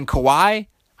believer in Kawhi.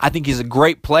 I think he's a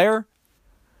great player.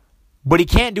 But he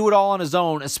can't do it all on his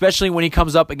own, especially when he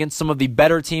comes up against some of the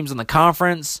better teams in the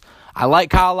conference. I like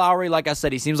Kyle Lowry. Like I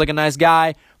said, he seems like a nice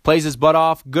guy, plays his butt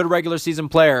off, good regular season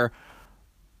player.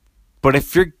 But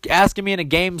if you're asking me in a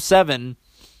Game 7,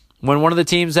 when one of the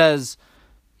teams has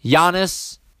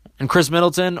Giannis and Chris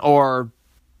Middleton or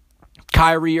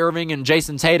Kyrie Irving and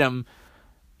Jason Tatum,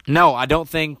 no, I don't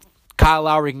think Kyle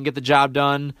Lowry can get the job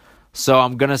done. So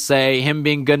I'm going to say him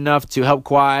being good enough to help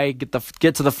Kawhi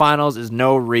get to the finals is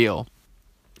no real.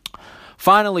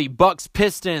 Finally, Bucks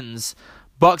Pistons.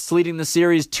 Bucks leading the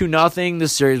series 2-0.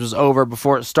 This series was over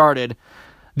before it started.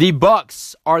 The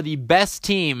Bucks are the best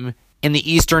team in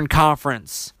the Eastern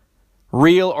Conference.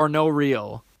 Real or no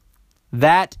real?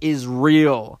 That is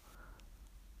real.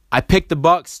 I picked the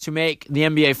Bucks to make the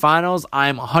NBA Finals.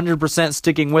 I'm 100%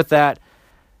 sticking with that.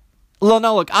 Well,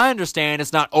 no, look, I understand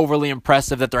it's not overly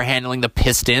impressive that they're handling the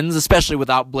Pistons, especially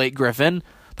without Blake Griffin.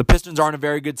 The Pistons aren't a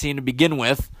very good team to begin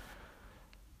with.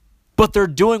 But they're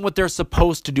doing what they're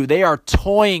supposed to do. They are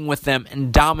toying with them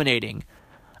and dominating.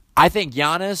 I think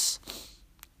Giannis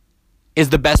is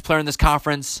the best player in this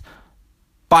conference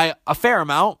by a fair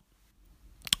amount.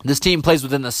 This team plays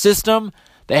within the system.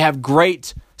 They have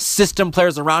great system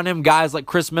players around him, guys like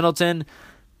Chris Middleton,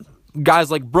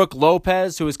 guys like Brook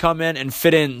Lopez, who has come in and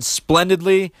fit in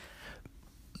splendidly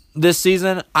this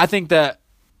season. I think that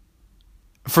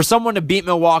for someone to beat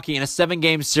Milwaukee in a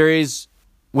 7-game series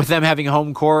with them having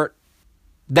home court,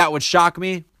 that would shock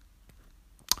me.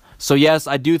 So yes,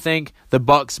 I do think the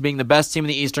Bucks being the best team in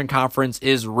the Eastern Conference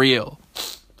is real.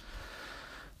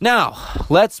 Now,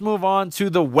 let's move on to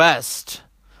the West.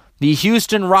 The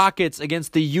Houston Rockets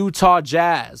against the Utah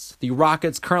Jazz. The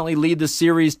Rockets currently lead the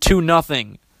series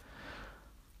 2-0.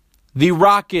 The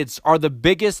Rockets are the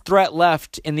biggest threat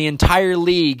left in the entire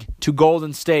league to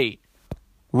Golden State.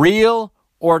 Real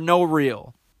or no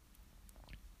real?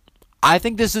 I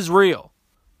think this is real.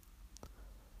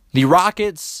 The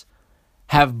Rockets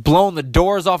have blown the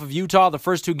doors off of Utah the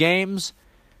first 2 games.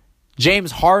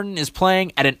 James Harden is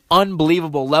playing at an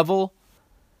unbelievable level.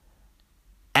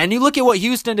 And you look at what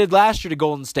Houston did last year to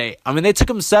Golden State. I mean, they took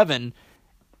them 7,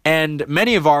 and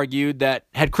many have argued that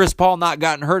had Chris Paul not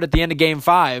gotten hurt at the end of Game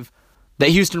 5, that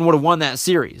Houston would have won that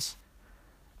series.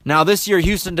 Now, this year,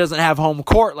 Houston doesn't have home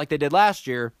court like they did last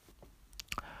year,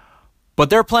 but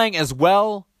they're playing as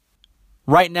well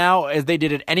right now as they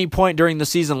did at any point during the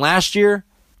season last year.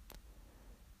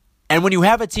 And when you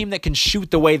have a team that can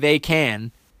shoot the way they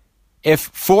can, if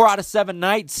 4 out of 7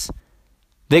 nights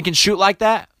they can shoot like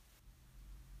that,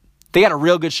 they got a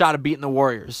real good shot of beating the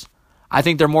Warriors. I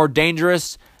think they're more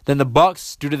dangerous than the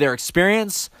Bucks due to their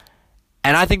experience,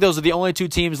 and I think those are the only 2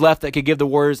 teams left that could give the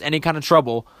Warriors any kind of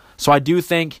trouble. So I do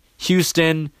think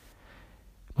Houston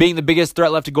being the biggest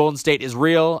threat left to Golden State is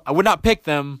real. I would not pick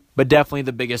them, but definitely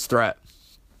the biggest threat.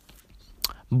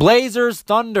 Blazers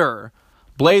Thunder.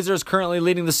 Blazers currently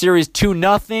leading the series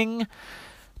 2-0.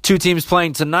 2 teams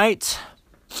playing tonight.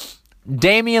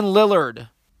 Damian Lillard,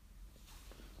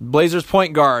 Blazers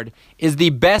point guard, is the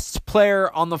best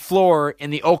player on the floor in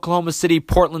the Oklahoma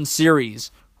City-Portland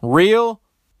series. Real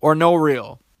or no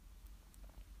real?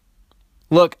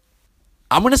 Look,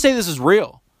 I'm going to say this is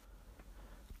real.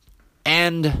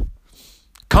 And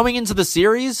coming into the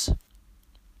series,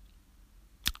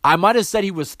 I might have said he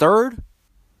was 3rd.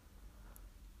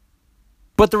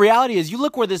 But the reality is, you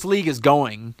look where this league is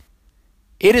going.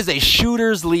 It is a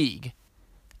shooter's league.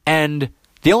 And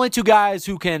the only 2 guys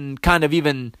who can kind of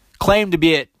even claim to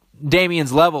be at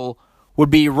Damian's level would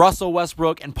be Russell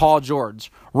Westbrook and Paul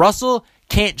George. Russell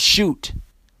can't shoot.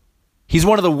 He's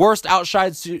one of the worst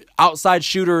outside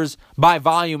shooters by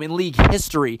volume in league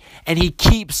history, and he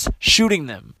keeps shooting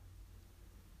them.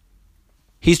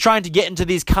 He's trying to get into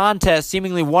these contests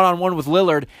seemingly one-on-one with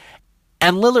Lillard,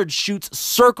 and Lillard shoots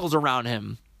circles around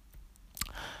him.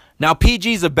 Now,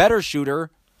 PG's a better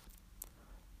shooter,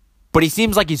 but he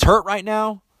seems like he's hurt right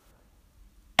now.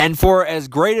 And for as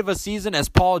great of a season as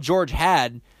Paul George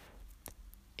had,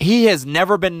 he has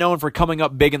never been known for coming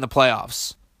up big in the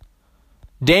playoffs.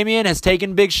 Damian has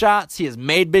taken big shots. He has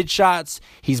made big shots.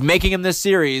 He's making them this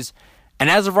series. And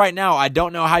as of right now, I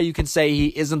don't know how you can say he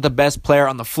isn't the best player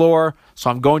on the floor. So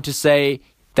I'm going to say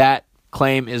that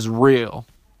claim is real.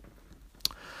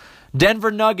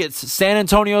 Denver Nuggets, San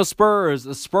Antonio Spurs.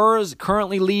 The Spurs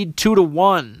currently lead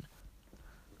 2-1.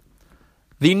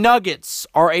 The Nuggets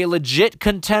are a legit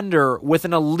contender with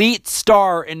an elite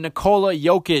star in Nikola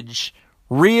Jokic.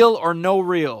 Real or no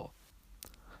real?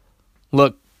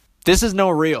 Look, this is no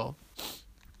real.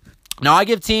 Now, I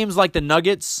give teams like the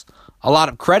Nuggets a lot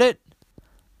of credit.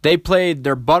 They played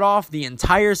their butt off the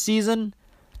entire season.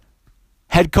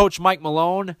 Head coach Mike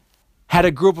Malone had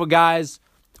a group of guys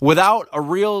without a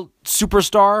real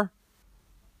superstar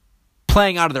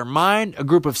playing out of their mind. A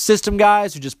group of system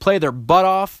guys who just play their butt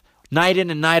off night in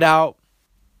and night out.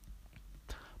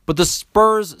 But the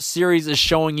Spurs series is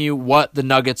showing you what the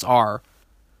Nuggets are.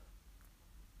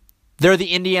 They're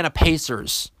the Indiana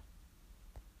Pacers.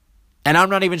 And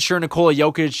I'm not even sure Nikola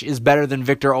Jokic is better than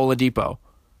Victor Oladipo.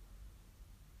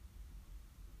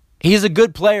 He's a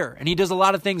good player, and he does a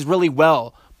lot of things really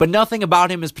well, but nothing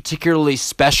about him is particularly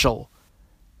special.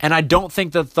 And I don't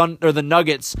think the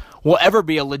Nuggets will ever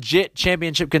be a legit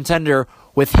championship contender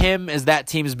with him as that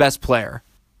team's best player.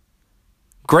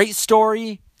 Great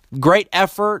story, great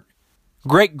effort,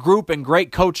 great group, and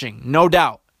great coaching, no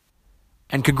doubt.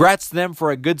 And congrats to them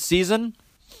for a good season.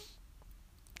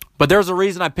 But there's a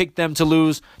reason I picked them to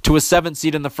lose to a 7th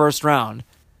seed in the first round.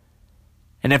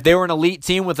 And if they were an elite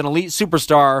team with an elite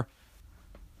superstar,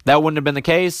 that wouldn't have been the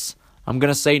case. I'm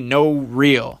going to say no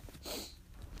real.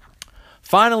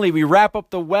 Finally, we wrap up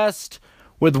the West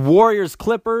with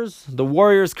Warriors-Clippers. The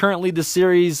Warriors currently lead the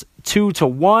series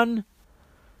 2-1.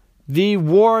 The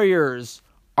Warriors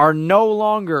are no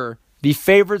longer the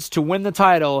favorites to win the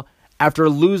title after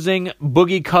losing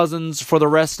Boogie Cousins for the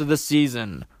rest of the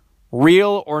season.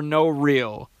 Real or no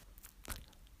real?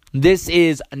 This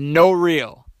is no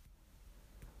real.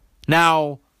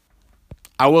 Now,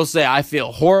 I will say I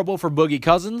feel horrible for Boogie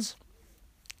Cousins.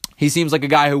 He seems like a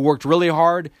guy who worked really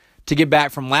hard to get back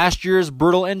from last year's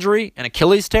brutal injury, an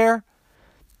Achilles tear.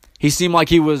 He seemed like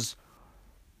he was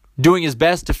doing his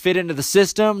best to fit into the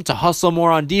system, to hustle more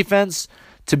on defense,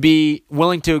 to be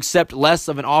willing to accept less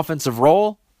of an offensive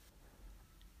role.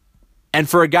 And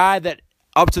for a guy that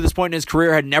up to this point in his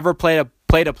career had never played a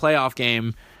playoff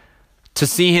game, to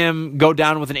see him go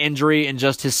down with an injury in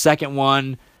just his second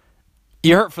one,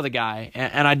 you hurt for the guy.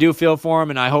 And I do feel for him,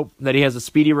 and I hope that he has a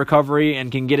speedy recovery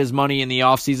and can get his money in the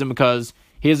offseason, because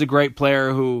he is a great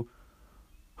player who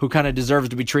kind of deserves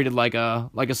to be treated like a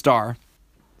star.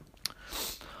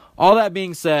 All that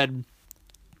being said,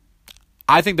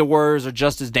 I think the Warriors are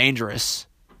just as dangerous.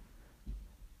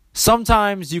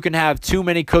 Sometimes you can have too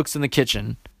many cooks in the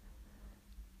kitchen.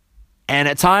 And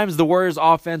at times the Warriors'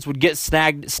 offense would get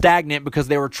stagnant because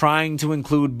they were trying to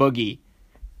include Boogie.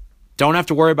 Don't have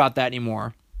to worry about that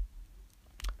anymore.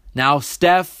 Now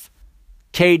Steph,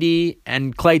 KD,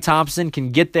 and Klay Thompson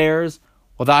can get theirs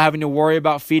without having to worry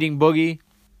about feeding Boogie.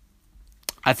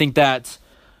 I think that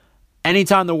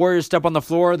anytime the Warriors step on the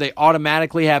floor, they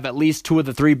automatically have at least two of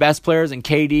the three best players in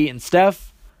KD and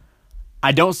Steph.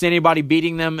 I don't see anybody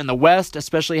beating them in the West,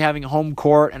 especially having home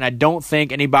court, and I don't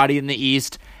think anybody in the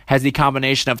East has the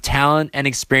combination of talent and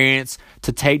experience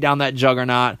to take down that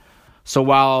juggernaut. So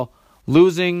while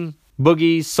losing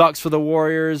Boogie sucks for the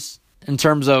Warriors in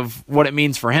terms of what it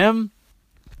means for him,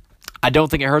 I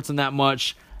don't think it hurts them that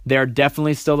much. They're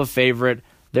definitely still the favorite.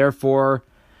 Therefore,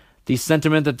 the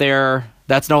sentiment that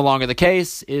that's no longer the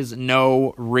case is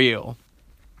no real.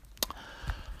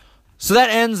 So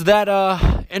that ends that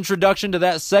introduction to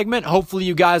that segment. Hopefully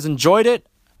you guys enjoyed it.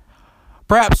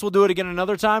 Perhaps we'll do it again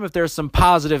another time if there's some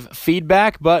positive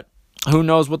feedback, but who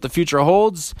knows what the future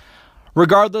holds.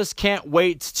 Regardless, can't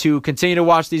wait to continue to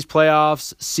watch these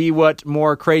playoffs, see what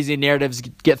more crazy narratives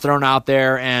get thrown out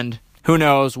there, and who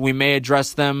knows, we may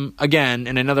address them again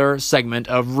in another segment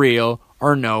of Real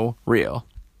or No Real.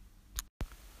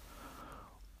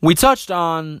 We touched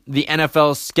on the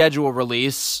NFL schedule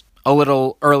release a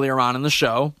little earlier on in the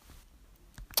show.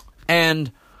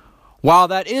 And while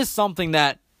that is something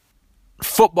that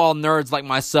football nerds like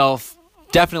myself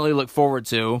definitely look forward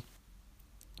to,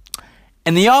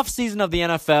 in the offseason of the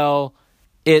NFL,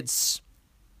 it's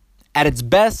at its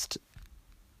best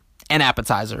an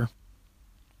appetizer.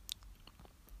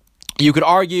 You could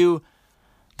argue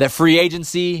that free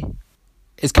agency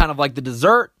is kind of like the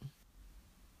dessert,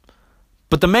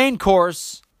 but the main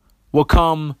course will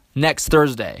come next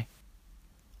Thursday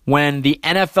when the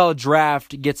NFL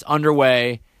draft gets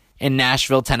underway in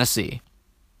Nashville, Tennessee.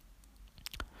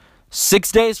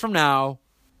 6 days from now,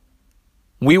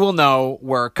 we will know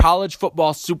where college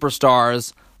football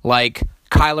superstars like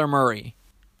Kyler Murray,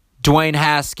 Dwayne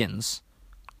Haskins,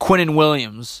 Quinnen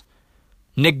Williams,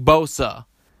 Nick Bosa,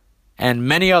 and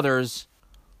many others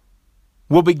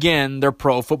will begin their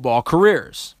pro football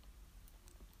careers.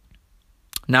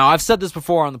 Now, I've said this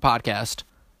before on the podcast.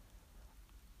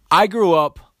 I grew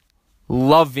up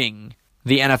loving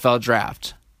the NFL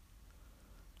draft.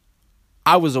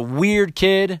 I was a weird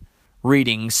kid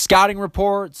reading scouting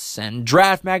reports and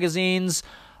draft magazines,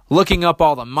 looking up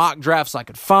all the mock drafts I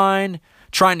could find,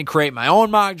 trying to create my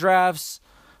own mock drafts.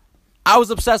 I was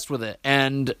obsessed with it,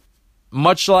 and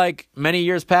much like many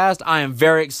years past, I am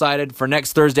very excited for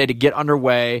next Thursday to get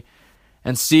underway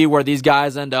and see where these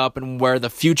guys end up and where the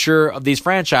future of these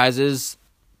franchises,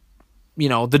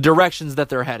 the directions that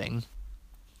they're heading.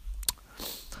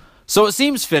 So it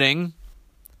seems fitting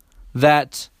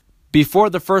that before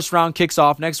the first round kicks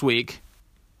off next week,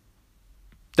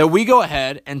 that we go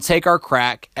ahead and take our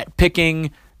crack at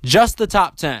picking just the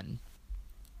top 10.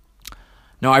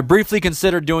 Now, I briefly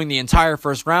considered doing the entire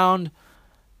first round,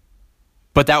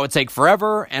 but that would take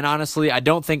forever, and honestly, I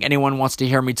don't think anyone wants to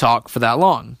hear me talk for that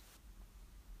long.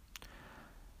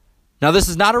 Now, this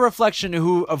is not a reflection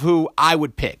of who I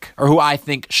would pick or who I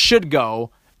think should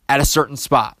go at a certain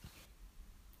spot.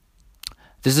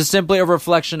 This is simply a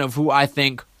reflection of who I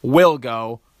think will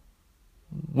go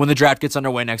when the draft gets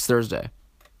underway next Thursday.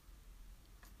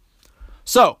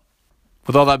 So,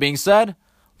 with all that being said,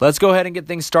 let's go ahead and get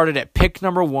things started at pick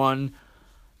number 1.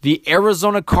 The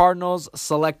Arizona Cardinals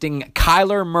selecting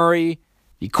Kyler Murray,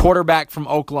 the quarterback from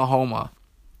Oklahoma.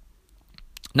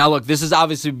 Now, look, this has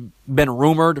obviously been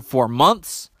rumored for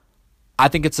months. I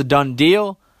think it's a done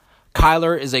deal.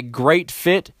 Kyler is a great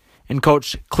fit in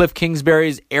Coach Cliff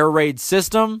Kingsbury's air raid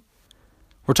system.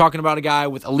 We're talking about a guy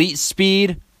with elite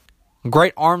speed,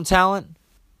 great arm talent.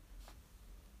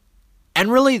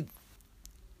 And really,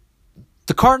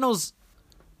 the Cardinals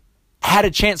had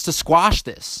a chance to squash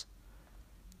this.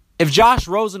 If Josh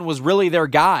Rosen was really their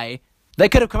guy, they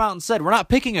could have come out and said, we're not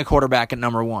picking a quarterback at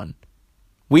number 1.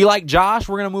 We like Josh,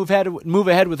 we're going to move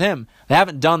ahead with him. They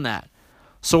haven't done that.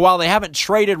 So while they haven't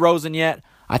traded Rosen yet,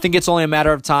 I think it's only a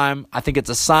matter of time. I think it's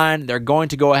a sign they're going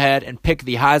to go ahead and pick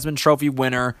the Heisman Trophy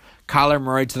winner, Kyler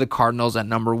Murray, to the Cardinals at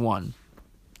number 1.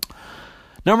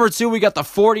 Number 2, we got the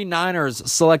 49ers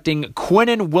selecting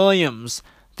Quinnen Williams,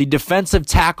 the defensive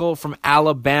tackle from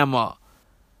Alabama.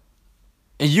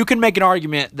 And you can make an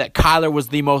argument that Kyler was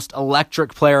the most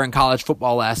electric player in college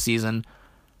football last season,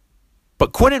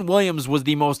 but Quinnen Williams was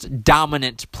the most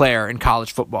dominant player in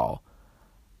college football.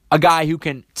 A guy who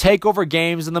can take over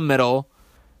games in the middle.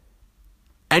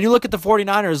 And you look at the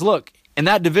 49ers, look, in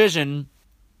that division,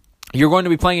 you're going to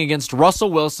be playing against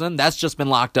Russell Wilson, that's just been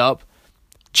locked up,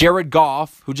 Jared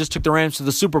Goff, who just took the Rams to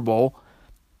the Super Bowl,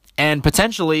 and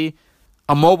potentially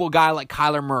a mobile guy like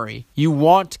Kyler Murray. You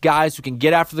want guys who can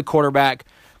get after the quarterback.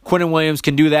 Quinnen Williams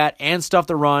can do that and stuff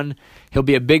the run. He'll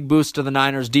be a big boost to the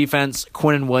Niners defense.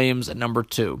 Quinnen Williams at number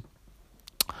 2.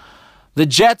 The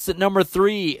Jets at number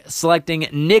 3, selecting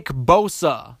Nick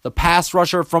Bosa, the pass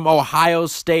rusher from Ohio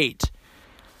State.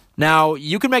 Now,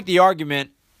 you can make the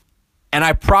argument, and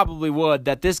I probably would,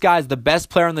 that this guy's the best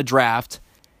player in the draft,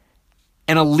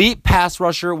 an elite pass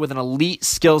rusher with an elite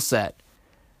skill set.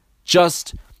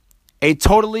 Just a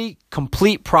totally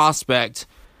complete prospect.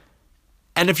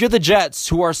 And if you're the Jets,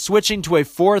 who are switching to a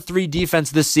 4-3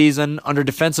 defense this season under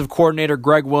defensive coordinator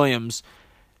Greg Williams,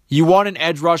 you want an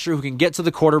edge rusher who can get to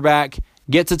the quarterback,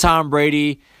 get to Tom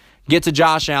Brady, get to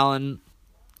Josh Allen.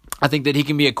 I think that he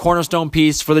can be a cornerstone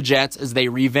piece for the Jets as they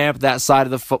revamp that side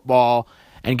of the football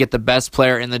and get the best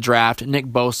player in the draft, Nick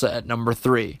Bosa, at number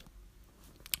 3.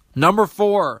 Number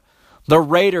 4, the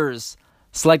Raiders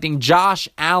selecting Josh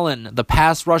Allen, the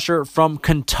pass rusher from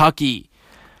Kentucky.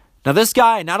 Now this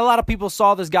guy, not a lot of people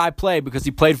saw this guy play because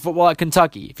he played football at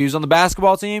Kentucky. If he was on the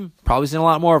basketball team, probably seen a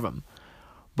lot more of him.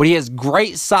 But he has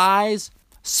great size,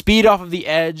 speed off of the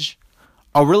edge,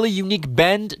 a really unique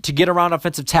bend to get around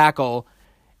offensive tackle,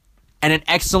 and an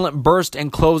excellent burst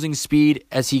and closing speed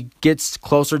as he gets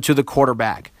closer to the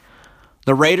quarterback.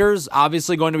 The Raiders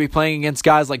obviously going to be playing against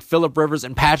guys like Phillip Rivers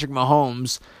and Patrick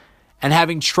Mahomes. And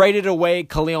having traded away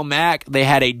Khalil Mack, they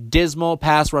had a dismal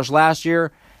pass rush last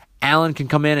year. Allen can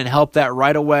come in and help that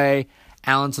right away.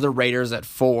 Allen to the Raiders at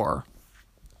 4.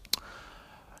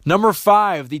 Number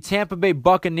 5, the Tampa Bay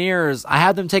Buccaneers. I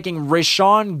had them taking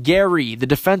Rashawn Gary, the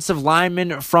defensive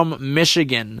lineman from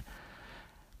Michigan.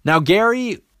 Now,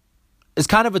 Gary is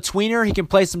kind of a tweener. He can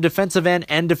play some defensive end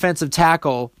and defensive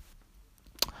tackle.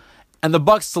 And the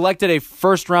Bucs selected a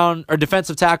first-round or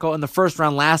defensive tackle in the first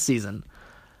round last season.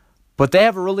 But they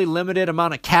have a really limited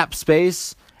amount of cap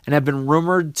space and have been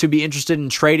rumored to be interested in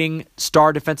trading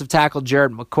star defensive tackle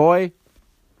Jared McCoy.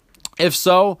 If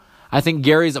so, I think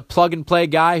Gary's a plug-and-play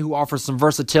guy who offers some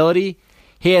versatility.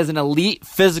 He has an elite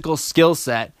physical skill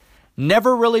set.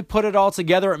 Never really put it all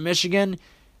together at Michigan.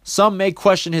 Some may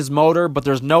question his motor, but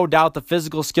there's no doubt the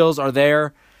physical skills are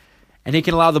there. And he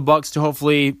can allow the Bucs to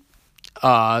hopefully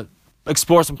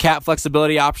explore some cap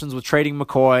flexibility options with trading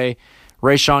McCoy.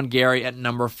 Rashawn Gary at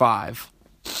number 5.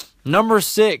 Number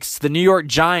 6, the New York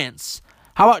Giants.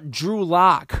 How about Drew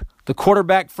Lock, the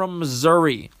quarterback from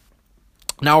Missouri?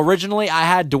 Now, originally, I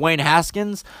had Dwayne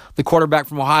Haskins, the quarterback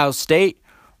from Ohio State.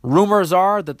 Rumors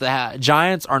are that the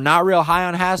Giants are not real high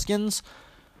on Haskins.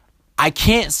 I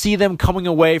can't see them coming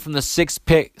away from the sixth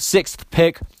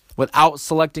pick without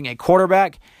selecting a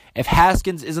quarterback. If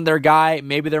Haskins isn't their guy,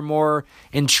 maybe they're more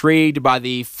intrigued by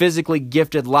the physically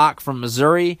gifted Lock from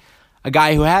Missouri, a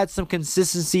guy who had some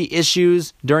consistency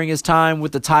issues during his time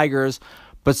with the Tigers,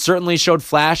 but certainly showed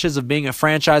flashes of being a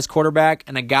franchise quarterback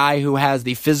and a guy who has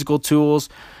the physical tools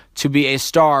to be a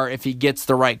star if he gets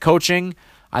the right coaching.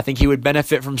 I think he would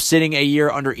benefit from sitting a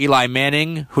year under Eli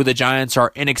Manning, who the Giants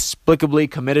are inexplicably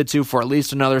committed to for at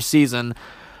least another season.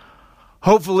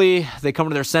 Hopefully, they come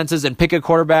to their senses and pick a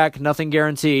quarterback. Nothing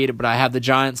guaranteed, but I have the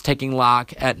Giants taking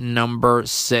Lock at number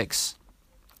 6.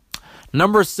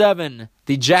 Number 7,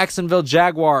 the Jacksonville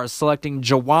Jaguars selecting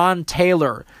Jawan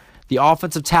Taylor, the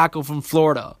offensive tackle from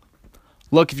Florida.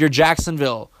 Look, if you're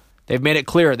Jacksonville, they've made it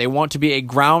clear they want to be a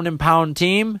ground and pound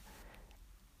team,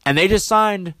 and they just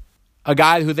signed a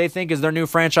guy who they think is their new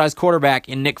franchise quarterback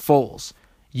in Nick Foles.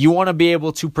 You want to be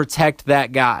able to protect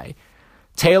that guy.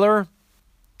 Taylor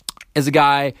is a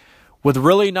guy with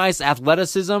really nice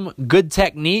athleticism, good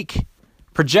technique,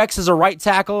 projects as a right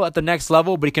tackle at the next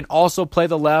level, but he can also play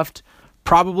the left.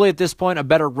 Probably at this point a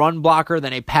better run blocker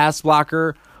than a pass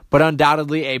blocker, but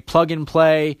undoubtedly a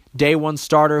plug-and-play, day-one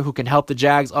starter who can help the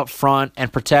Jags up front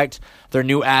and protect their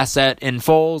new asset in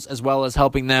Foles, as well as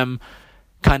helping them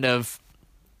kind of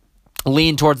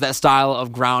lean towards that style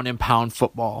of ground and pound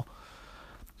football.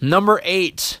 Number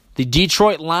 8, the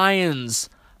Detroit Lions.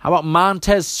 How about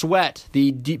Montez Sweat,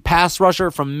 the pass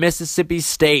rusher from Mississippi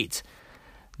State?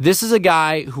 This is a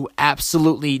guy who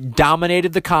absolutely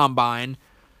dominated the combine.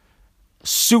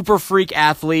 Super freak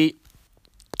athlete.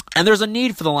 And there's a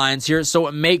need for the Lions here, so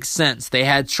it makes sense. They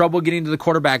had trouble getting to the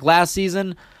quarterback last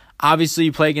season. Obviously,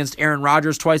 you play against Aaron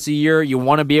Rodgers twice a year. You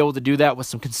want to be able to do that with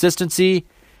some consistency.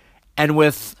 And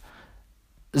with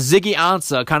Ziggy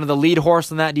Ansah, kind of the lead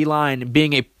horse in that D-line,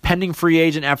 being a pending free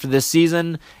agent after this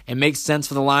season, it makes sense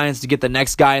for the Lions to get the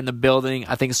next guy in the building.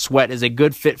 I think Sweat is a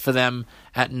good fit for them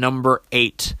at number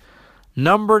 8.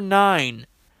 Number 9,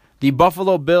 the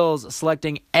Buffalo Bills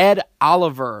selecting Ed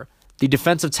Oliver, the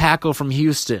defensive tackle from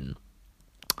Houston.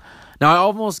 Now, I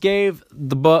almost gave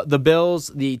the Bills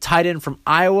the tight end from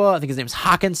Iowa. I think his name's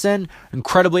Hawkinson.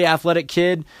 Incredibly athletic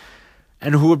kid,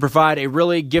 and who would provide a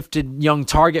really gifted young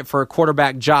target for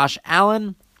quarterback Josh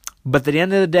Allen. But at the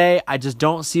end of the day, I just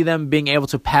don't see them being able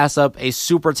to pass up a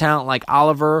super talent like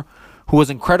Oliver, who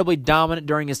was incredibly dominant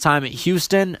during his time at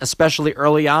Houston, especially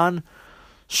early on.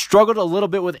 Struggled a little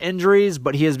bit with injuries,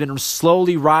 but he has been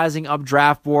slowly rising up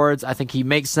draft boards. I think he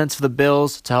makes sense for the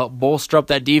Bills to help bolster up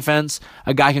that defense.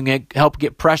 A guy who can help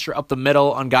get pressure up the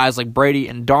middle on guys like Brady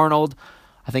and Darnold.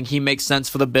 I think he makes sense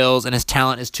for the Bills, and his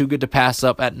talent is too good to pass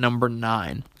up at number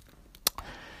 9.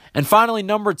 And finally,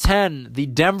 number 10, the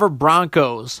Denver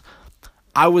Broncos.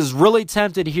 I was really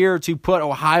tempted here to put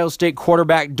Ohio State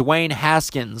quarterback Dwayne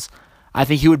Haskins. I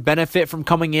think he would benefit from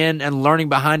coming in and learning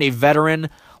behind a veteran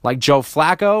like Joe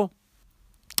Flacco.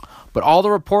 But all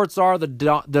the reports are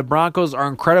the Broncos are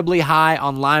incredibly high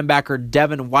on linebacker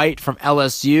Devin White from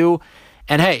LSU.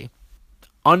 And hey,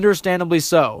 understandably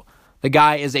so. The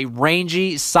guy is a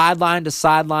rangy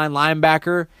sideline-to-sideline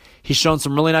linebacker. He's shown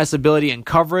some really nice ability in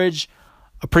coverage,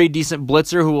 a pretty decent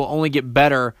blitzer who will only get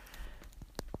better.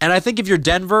 And I think if you're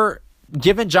Denver,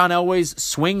 given John Elway's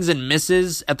swings and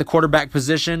misses at the quarterback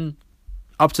position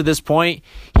up to this point,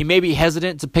 he may be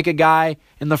hesitant to pick a guy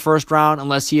in the first round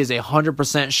unless he is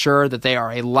 100% sure that they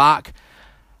are a lock.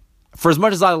 For as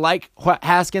much as I like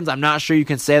Haskins, I'm not sure you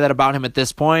can say that about him at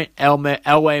this point.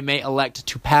 Elway may elect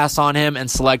to pass on him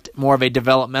and select more of a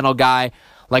developmental guy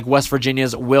like West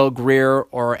Virginia's Will Grier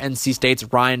or NC State's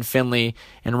Ryan Finley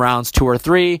in rounds 2 or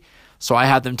 3. So I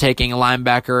have them taking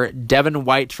linebacker Devin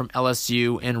White from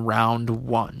LSU in round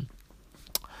 1.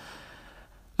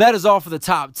 That is all for the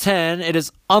top 10. It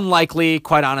is unlikely,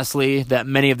 quite honestly, that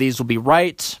many of these will be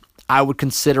right. I would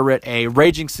consider it a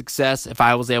raging success if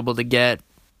I was able to get,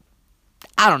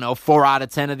 4 out of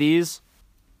 10 of these.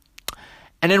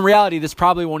 And in reality, this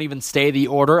probably won't even stay the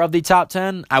order of the top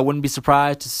 10. I wouldn't be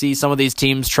surprised to see some of these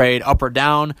teams trade up or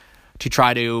down to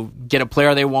try to get a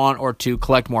player they want or to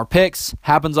collect more picks.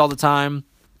 Happens all the time.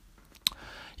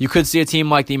 You could see a team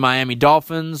like the Miami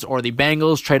Dolphins or the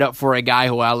Bengals trade up for a guy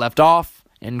who I left off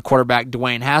in quarterback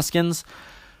Dwayne Haskins.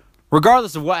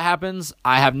 Regardless of what happens,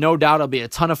 I have no doubt it'll be a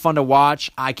ton of fun to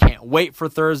watch. I can't wait for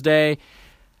Thursday.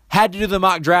 Had to do the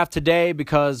mock draft today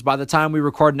because by the time we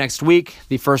record next week,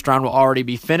 the first round will already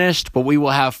be finished, but we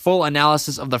will have full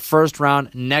analysis of the first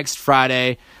round next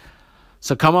Friday.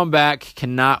 So come on back.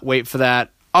 Cannot wait for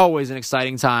that. Always an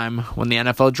exciting time when the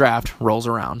NFL draft rolls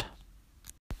around.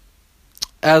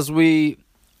 As we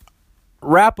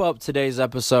wrap up today's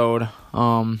episode,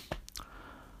 I'm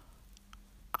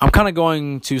kind of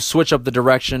going to switch up the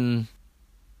direction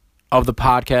of the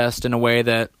podcast in a way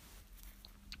that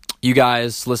you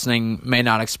guys listening may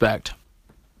not expect.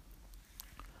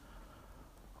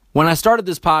 When I started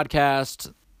this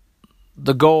podcast,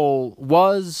 the goal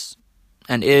was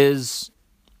and is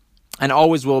and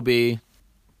always will be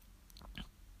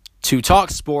to talk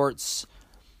sports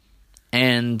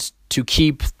and to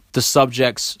keep the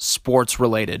subjects sports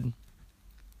related.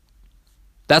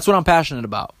 That's what I'm passionate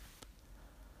about.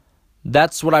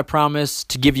 That's what I promise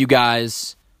to give you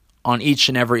guys on each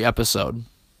and every episode.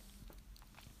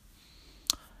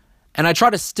 And I try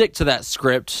to stick to that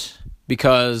script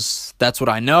because that's what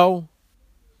I know.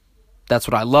 That's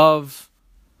what I love.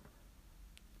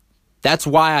 That's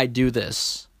why I do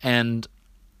this. And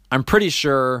I'm pretty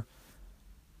sure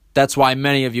that's why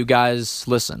many of you guys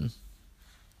listen.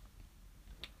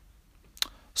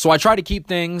 So I try to keep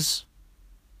things,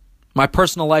 my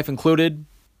personal life included,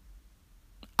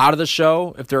 out of the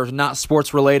show if they're not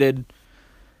sports related,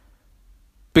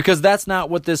 because that's not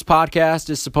what this podcast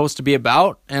is supposed to be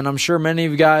about, and I'm sure many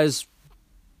of you guys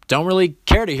don't really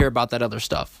care to hear about that other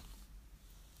stuff.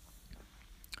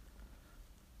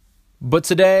 But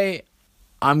today,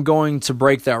 I'm going to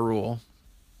break that rule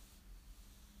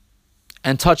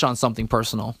and touch on something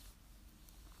personal.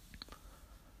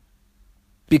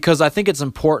 Because I think it's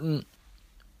important,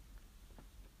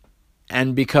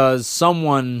 and because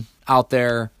someone out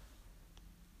there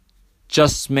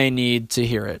just may need to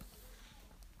hear it.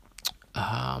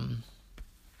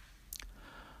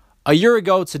 A year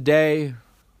ago today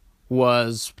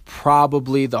was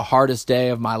probably the hardest day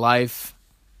of my life.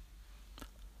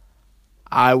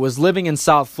 I was living in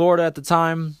South Florida at the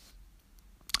time.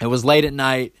 It was late at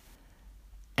night,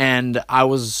 and I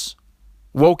was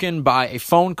woken by a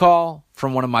phone call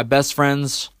from one of my best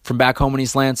friends from back home in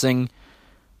East Lansing,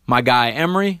 my guy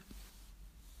Emery.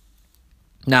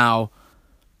 Now,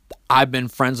 I've been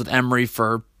friends with Emery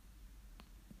for,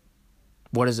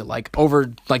 over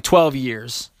 12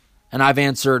 years. And I've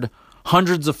answered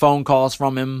hundreds of phone calls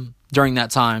from him during that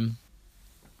time.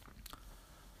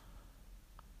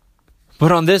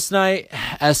 But on this night,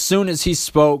 as soon as he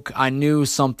spoke, I knew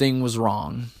something was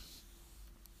wrong.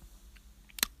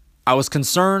 I was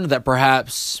concerned that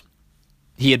perhaps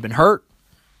he had been hurt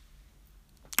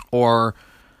or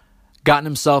gotten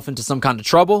himself into some kind of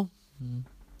trouble.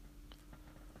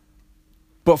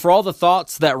 But for all the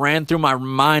thoughts that ran through my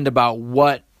mind about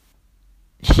what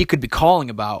he could be calling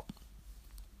about,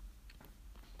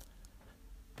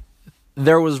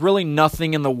 there was really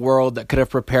nothing in the world that could have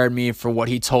prepared me for what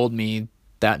he told me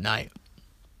that night.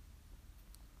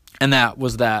 And that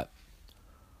was that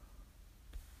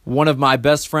one of my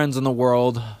best friends in the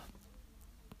world,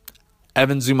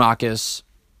 Evan Tzumakas,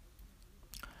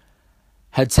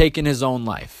 had taken his own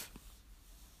life.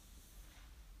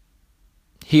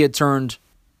 He had turned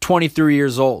 23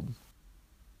 years old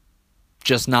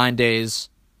just 9 days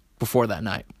before that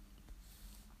night.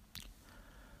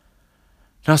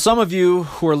 Now, some of you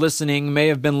who are listening may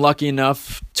have been lucky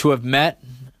enough to have met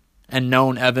and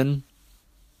known Evan.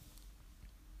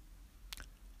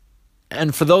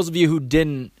 And for those of you who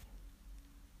didn't,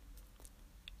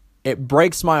 it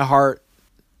breaks my heart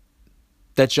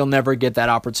that you'll never get that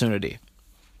opportunity.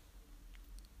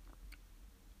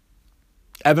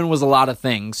 Evan was a lot of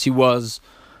things. He was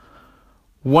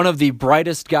one of the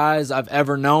brightest guys I've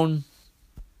ever known,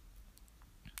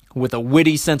 with a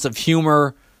witty sense of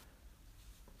humor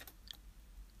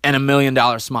and $1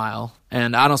 million smile.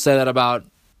 And I don't say that about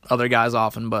other guys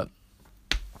often, but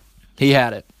he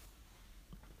had it.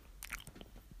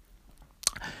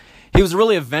 He was a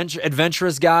really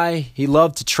adventurous guy. He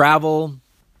loved to travel.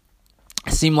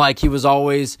 It seemed like he was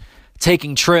always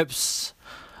taking trips,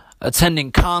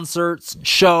 attending concerts and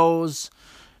shows,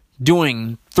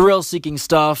 doing thrill-seeking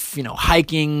stuff,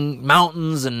 hiking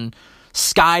mountains and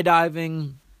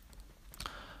skydiving.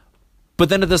 But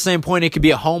then at the same point, he could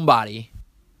be a homebody,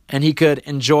 and he could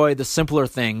enjoy the simpler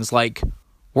things like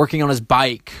working on his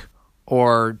bike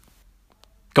or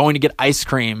going to get ice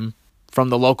cream from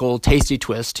the local Tasty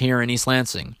Twist here in East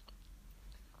Lansing.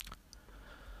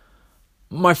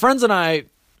 My friends and I,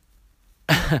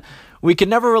 we could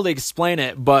never really explain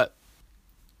it, but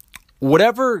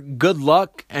whatever good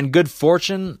luck and good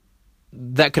fortune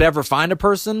that could ever find a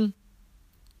person,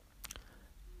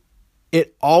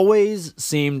 it always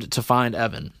seemed to find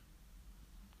Evan.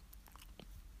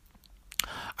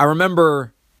 I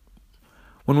remember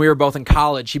when we were both in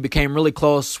college, he became really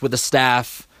close with the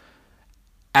staff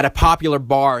at a popular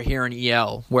bar here in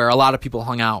EL where a lot of people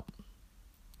hung out.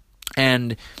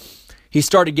 And he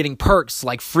started getting perks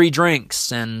like free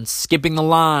drinks and skipping the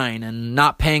line and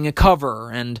not paying a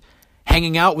cover and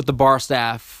hanging out with the bar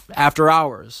staff after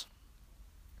hours.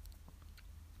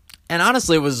 And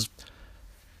honestly, it was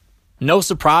no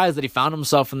surprise that he found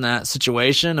himself in that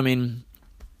situation. I mean,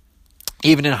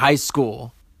 even in high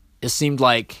school, it seemed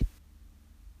like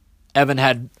Evan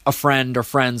had a friend or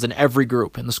friends in every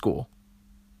group in the school.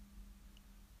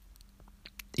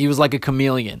 He was like a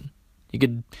chameleon. He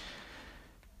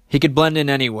could blend in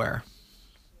anywhere.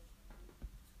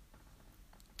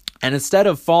 And instead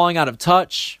of falling out of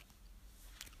touch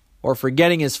or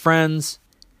forgetting his friends,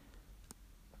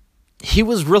 he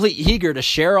was really eager to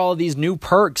share all of these new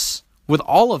perks with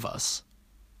all of us.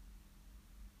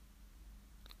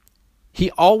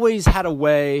 He always had a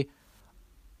way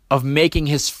of making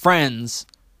his friends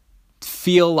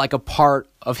feel like a part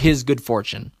of his good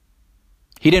fortune.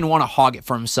 He didn't want to hog it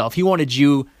for himself. He wanted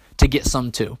you to get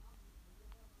some too.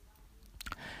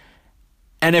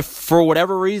 And if for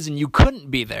whatever reason you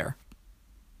couldn't be there,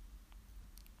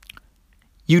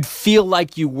 you'd feel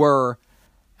like you were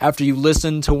after you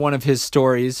listened to one of his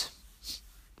stories.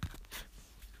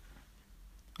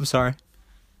 I'm sorry.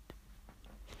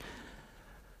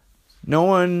 No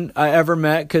one I ever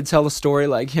met could tell a story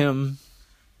like him.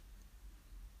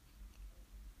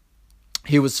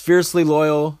 He was fiercely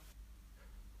loyal,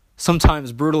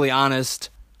 sometimes brutally honest,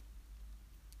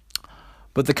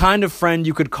 but the kind of friend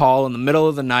you could call in the middle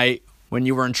of the night when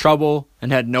you were in trouble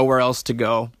and had nowhere else to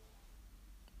go.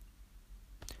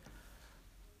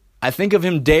 I think of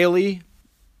him daily,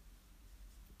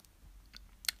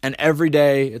 and every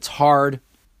day it's hard.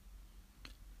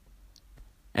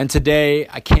 And today,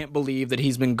 I can't believe that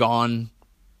he's been gone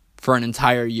for an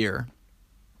entire year.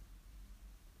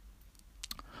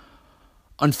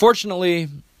 Unfortunately,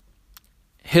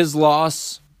 his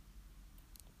loss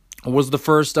was the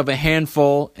first of a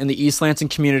handful in the East Lansing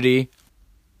community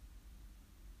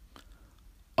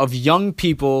of young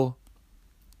people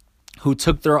who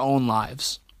took their own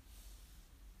lives.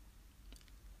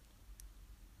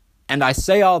 And I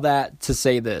say all that to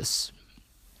say this.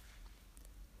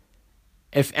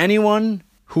 If anyone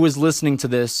who is listening to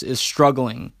this is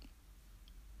struggling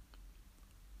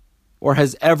or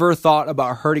has ever thought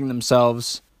about hurting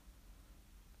themselves,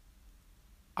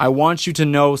 I want you to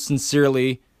know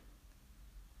sincerely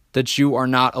that you are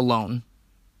not alone.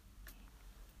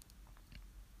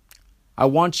 I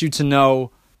want you to know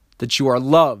that you are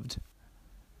loved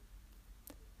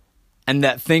and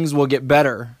that things will get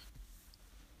better,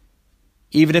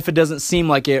 even if it doesn't seem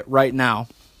like it right now.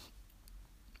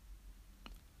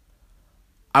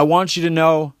 I want you to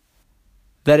know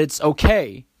that it's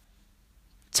okay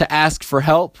to ask for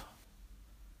help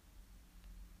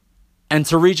and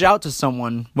to reach out to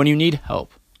someone when you need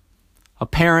help. A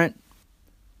parent,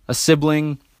 a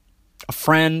sibling, a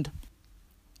friend,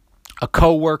 a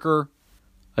coworker,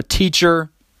 a teacher,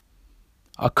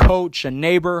 a coach, a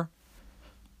neighbor,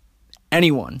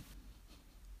 anyone.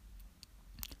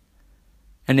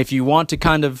 And if you want to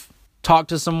kind of talk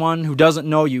to someone who doesn't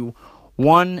know you,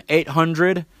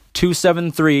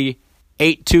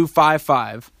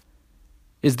 1-800-273-8255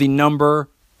 is the number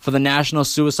for the National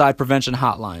Suicide Prevention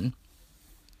Hotline.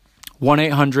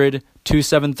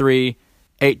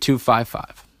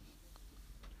 1-800-273-8255.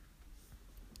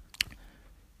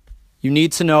 You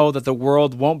need to know that the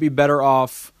world won't be better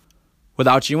off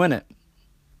without you in it.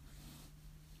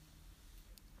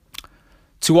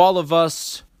 To all of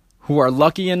us who are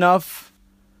lucky enough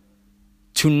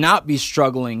to not be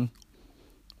struggling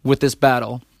with this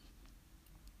battle,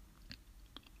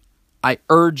 I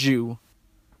urge you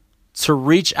to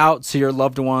reach out to your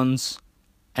loved ones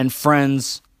and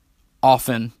friends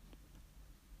often,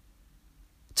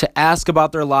 to ask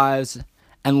about their lives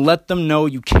and let them know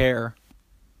you care.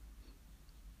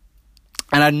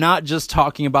 And I'm not just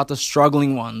talking about the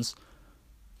struggling ones,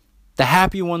 the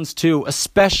happy ones too,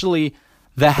 especially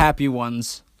the happy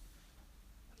ones.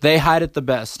 They hide it the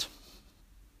best.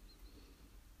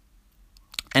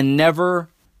 And never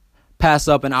pass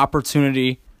up an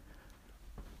opportunity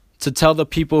to tell the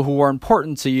people who are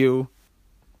important to you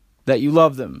that you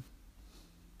love them.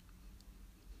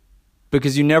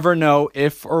 Because you never know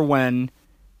if or when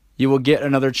you will get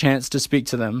another chance to speak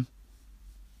to them.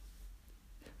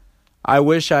 I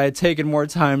wish I had taken more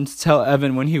time to tell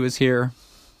Evan when he was here.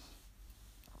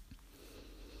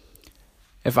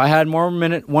 If I had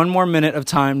one more minute of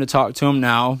time to talk to him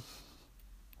now,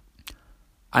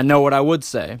 I know what I would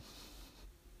say.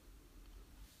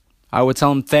 I would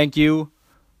tell him thank you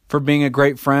for being a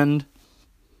great friend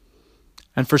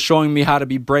and for showing me how to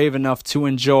be brave enough to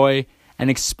enjoy and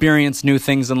experience new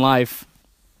things in life.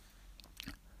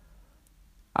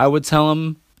 I would tell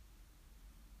him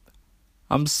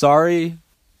I'm sorry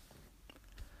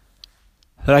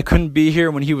that I couldn't be here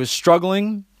when he was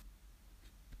struggling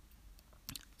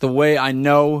the way I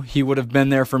know he would have been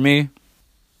there for me.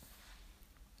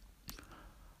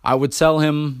 I would tell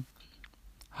him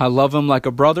I love him like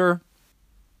a brother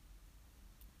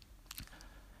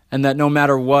and that no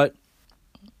matter what,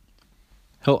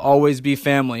 he'll always be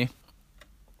family.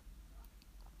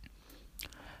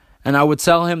 And I would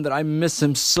tell him that I miss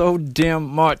him so damn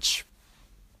much.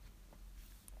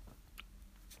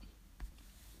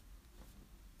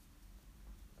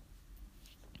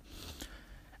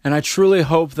 And I truly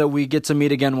hope that we get to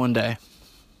meet again one day.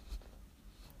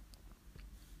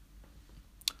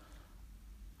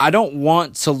 I don't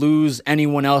want to lose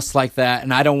anyone else like that,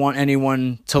 and I don't want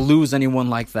anyone to lose anyone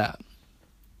like that.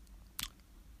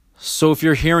 So if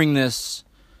you're hearing this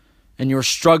and you're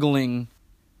struggling,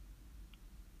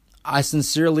 I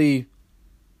sincerely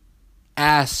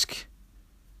ask,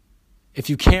 if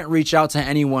you can't reach out to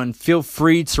anyone, feel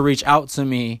free to reach out to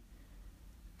me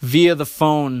via the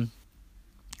phone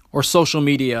or social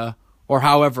media or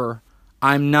however.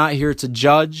 I'm not here to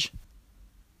judge,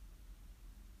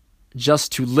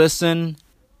 just to listen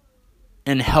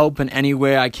and help in any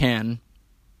way I can.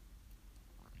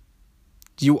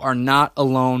 You are not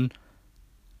alone.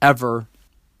 ever,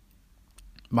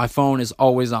 my phone is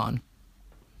always on.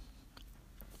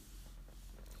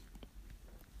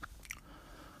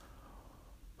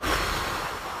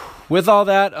 With all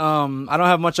that, I don't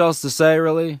have much else to say,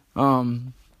 really. I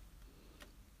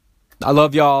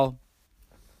love y'all.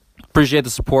 Appreciate the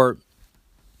support.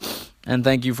 And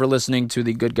thank you for listening to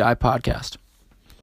the Good Guy Podcast.